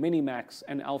to do minimax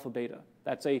and alpha beta.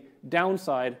 That's a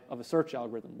downside of a search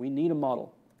algorithm. We need a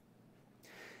model.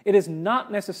 It is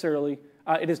not necessary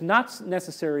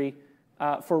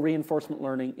for reinforcement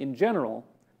learning in general,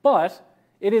 but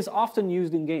it is often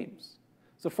used in games.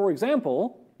 So for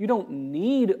example, you don't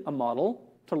need a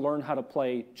model to learn how to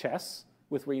play chess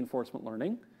with reinforcement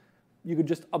learning. You could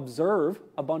just observe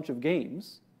a bunch of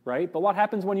games, right? But what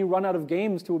happens when you run out of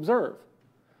games to observe?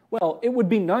 Well, it would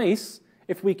be nice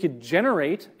if we could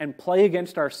generate and play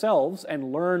against ourselves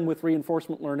and learn with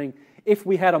reinforcement learning if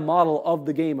we had a model of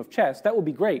the game of chess. That would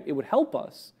be great. It would help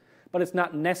us, but it's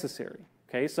not necessary.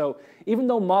 Okay? So even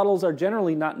though models are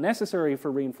generally not necessary for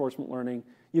reinforcement learning,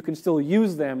 you can still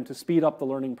use them to speed up the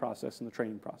learning process and the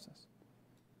training process.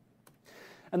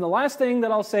 And the last thing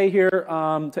that I'll say here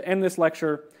to end this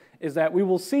lecture is that we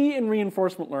will see in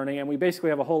reinforcement learning, and we basically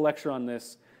have a whole lecture on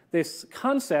this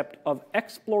concept of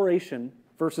exploration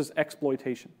versus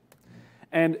exploitation.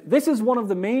 And this is one of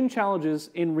the main challenges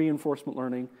in reinforcement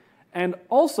learning, and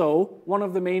also one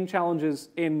of the main challenges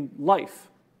in life,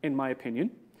 in my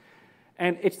opinion.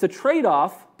 And it's the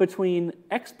trade-off between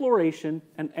exploration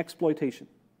and exploitation.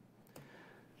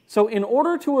 So in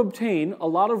order to obtain a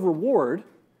lot of reward,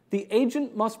 the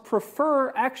agent must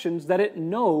prefer actions that it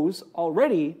knows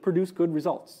already produce good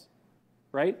results,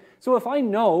 right? So if I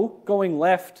know going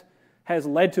left has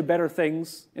led to better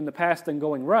things in the past than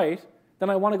going right, then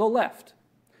I want to go left.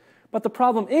 But the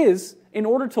problem is, in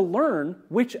order to learn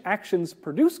which actions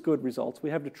produce good results, we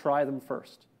have to try them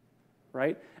first,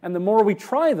 right? And the more we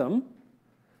try them,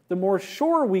 the more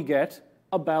sure we get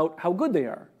about how good they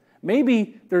are.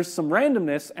 Maybe there's some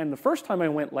randomness, and the first time I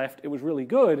went left, it was really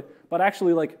good, but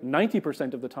actually like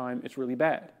 90% of the time, it's really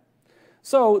bad.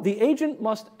 So the agent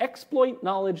must exploit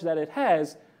knowledge that it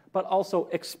has, but also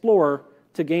explore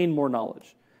to gain more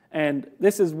knowledge. And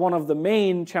this is one of the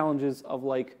main challenges of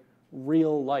like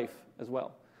real life as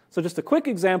well. So just a quick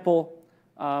example,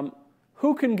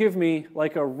 who can give me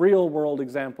like a real world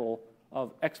example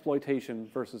of exploitation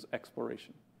versus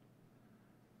exploration?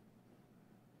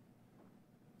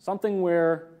 Something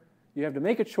where you have to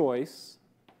make a choice.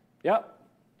 Yep.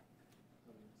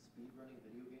 Speedrunning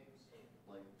video games,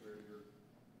 like where you're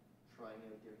trying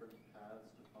out different paths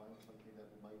to find something that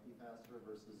might be faster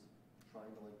versus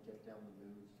trying to like get down the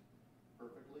moves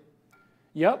perfectly.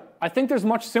 Yep. I think there's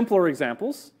much simpler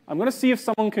examples. I'm going to see if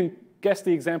someone can guess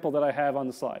the example that I have on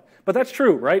the slide. But that's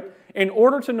true, right? In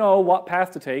order to know what path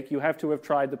to take, you have to have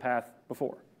tried the path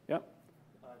before. Yep.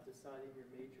 Deciding your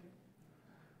major?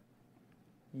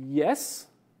 Yes.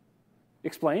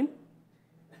 Explain.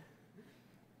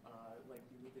 Like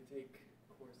you need to take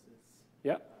courses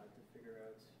Yep. to figure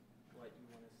out what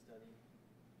you want to study.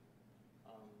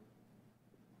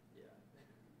 Yeah.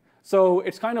 So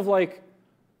it's kind of like,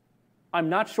 I'm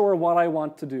not sure what I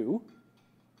want to do.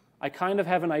 I kind of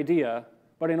have an idea,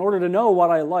 but in order to know what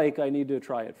I like, I need to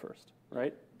try it first,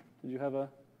 right? Did you have a?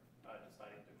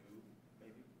 Deciding to move,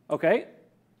 maybe. Okay.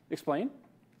 Explain.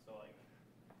 So like,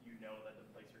 you know that the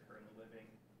place you're currently living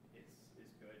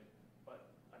is good, but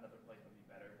another place would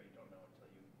be better, but you don't know until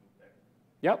you move there.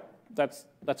 Yep,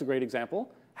 that's a great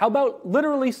example. How about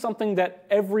literally something that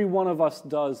every one of us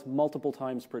does multiple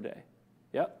times per day?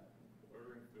 Yep.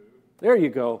 Ordering food. There you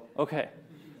go. Okay.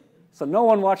 So no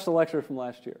one watched the lecture from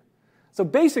last year. So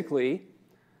basically,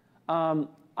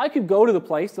 I could go to the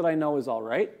place that I know is all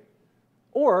right,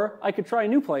 or I could try a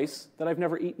new place that I've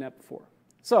never eaten at before.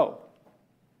 So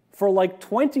for like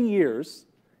 20 years,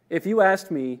 if you asked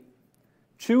me,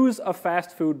 choose a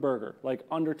fast food burger, like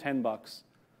under 10 bucks,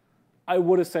 I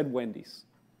would have said Wendy's.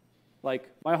 Like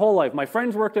my whole life. My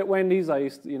friends worked at Wendy's. I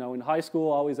used to, in high school,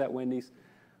 always at Wendy's.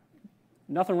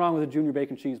 Nothing wrong with a junior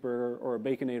bacon cheeseburger or a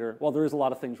Baconator. Well, there is a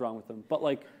lot of things wrong with them, but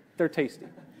like they're tasty,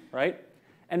 right?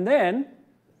 And then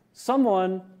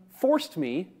someone forced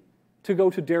me to go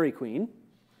to Dairy Queen.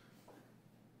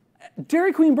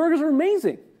 Dairy Queen burgers are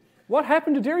amazing. What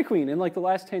happened to Dairy Queen in like the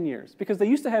last 10 years? Because they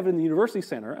used to have it in the University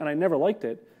Center, and I never liked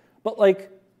it. But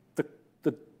like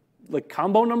the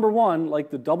combo number one,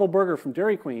 like the double burger from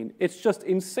Dairy Queen, it's just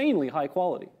insanely high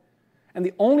quality. And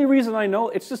the only reason I know,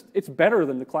 it's better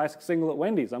than the classic single at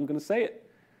Wendy's. I'm going to say it.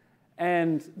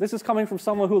 And this is coming from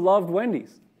someone who loved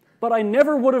Wendy's. But I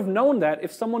never would have known that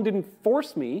if someone didn't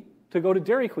force me to go to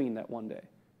Dairy Queen that one day.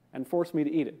 and force me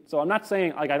to eat it. So I'm not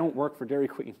saying like I don't work for Dairy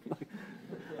Queen.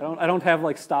 I don't have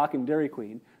like stock in Dairy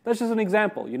Queen. That's just an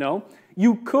example, you know.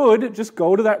 You could just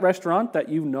go to that restaurant that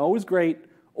you know is great,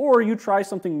 or you try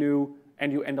something new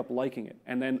and you end up liking it.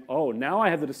 And then, oh, now I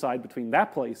have to decide between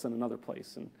that place and another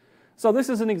place. And so this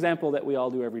is an example that we all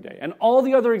do every day. And all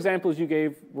the other examples you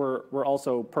gave were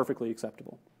also perfectly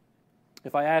acceptable.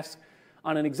 If I ask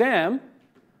on an exam,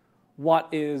 what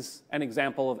is an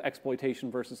example of exploitation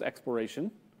versus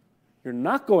exploration? You're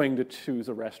not going to choose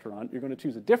a restaurant. You're going to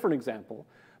choose a different example.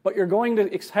 But you're going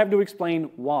to have to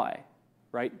explain why,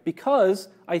 right? Because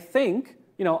I think,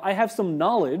 you know, I have some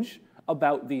knowledge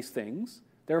about these things.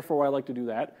 Therefore, I like to do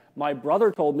that. My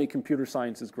brother told me computer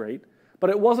science is great. But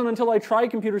it wasn't until I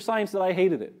tried computer science that I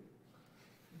hated it,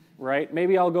 right?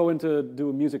 Maybe I'll go into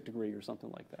do a music degree or something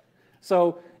like that.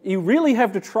 So you really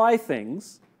have to try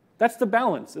things. That's the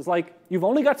balance. It's like you've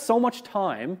only got so much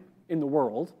time in the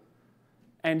world,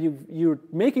 and you're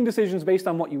making decisions based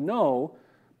on what you know,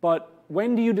 but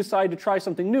when do you decide to try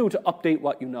something new to update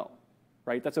what you know,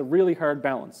 right? That's a really hard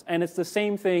balance. And it's the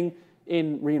same thing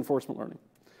in reinforcement learning.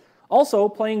 Also,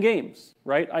 playing games,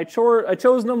 right? I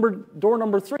chose door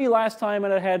number 3 last time,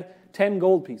 and it had 10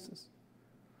 gold pieces.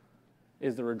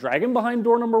 Is there a dragon behind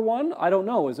door number 1? I don't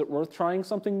know. Is it worth trying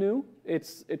something new?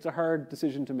 It's a hard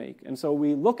decision to make. And so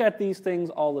we look at these things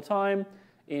all the time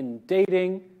in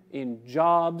dating, in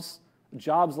jobs.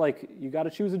 Jobs, like, you got to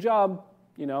choose a job.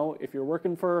 You know, if you're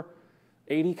working for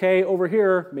 $80K over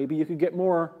here, maybe you could get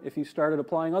more if you started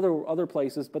applying other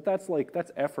places, but that's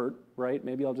effort, right?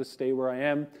 Maybe I'll just stay where I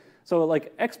am. So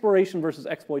like exploration versus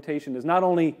exploitation is not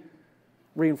only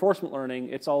reinforcement learning,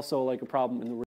 it's also like a problem in the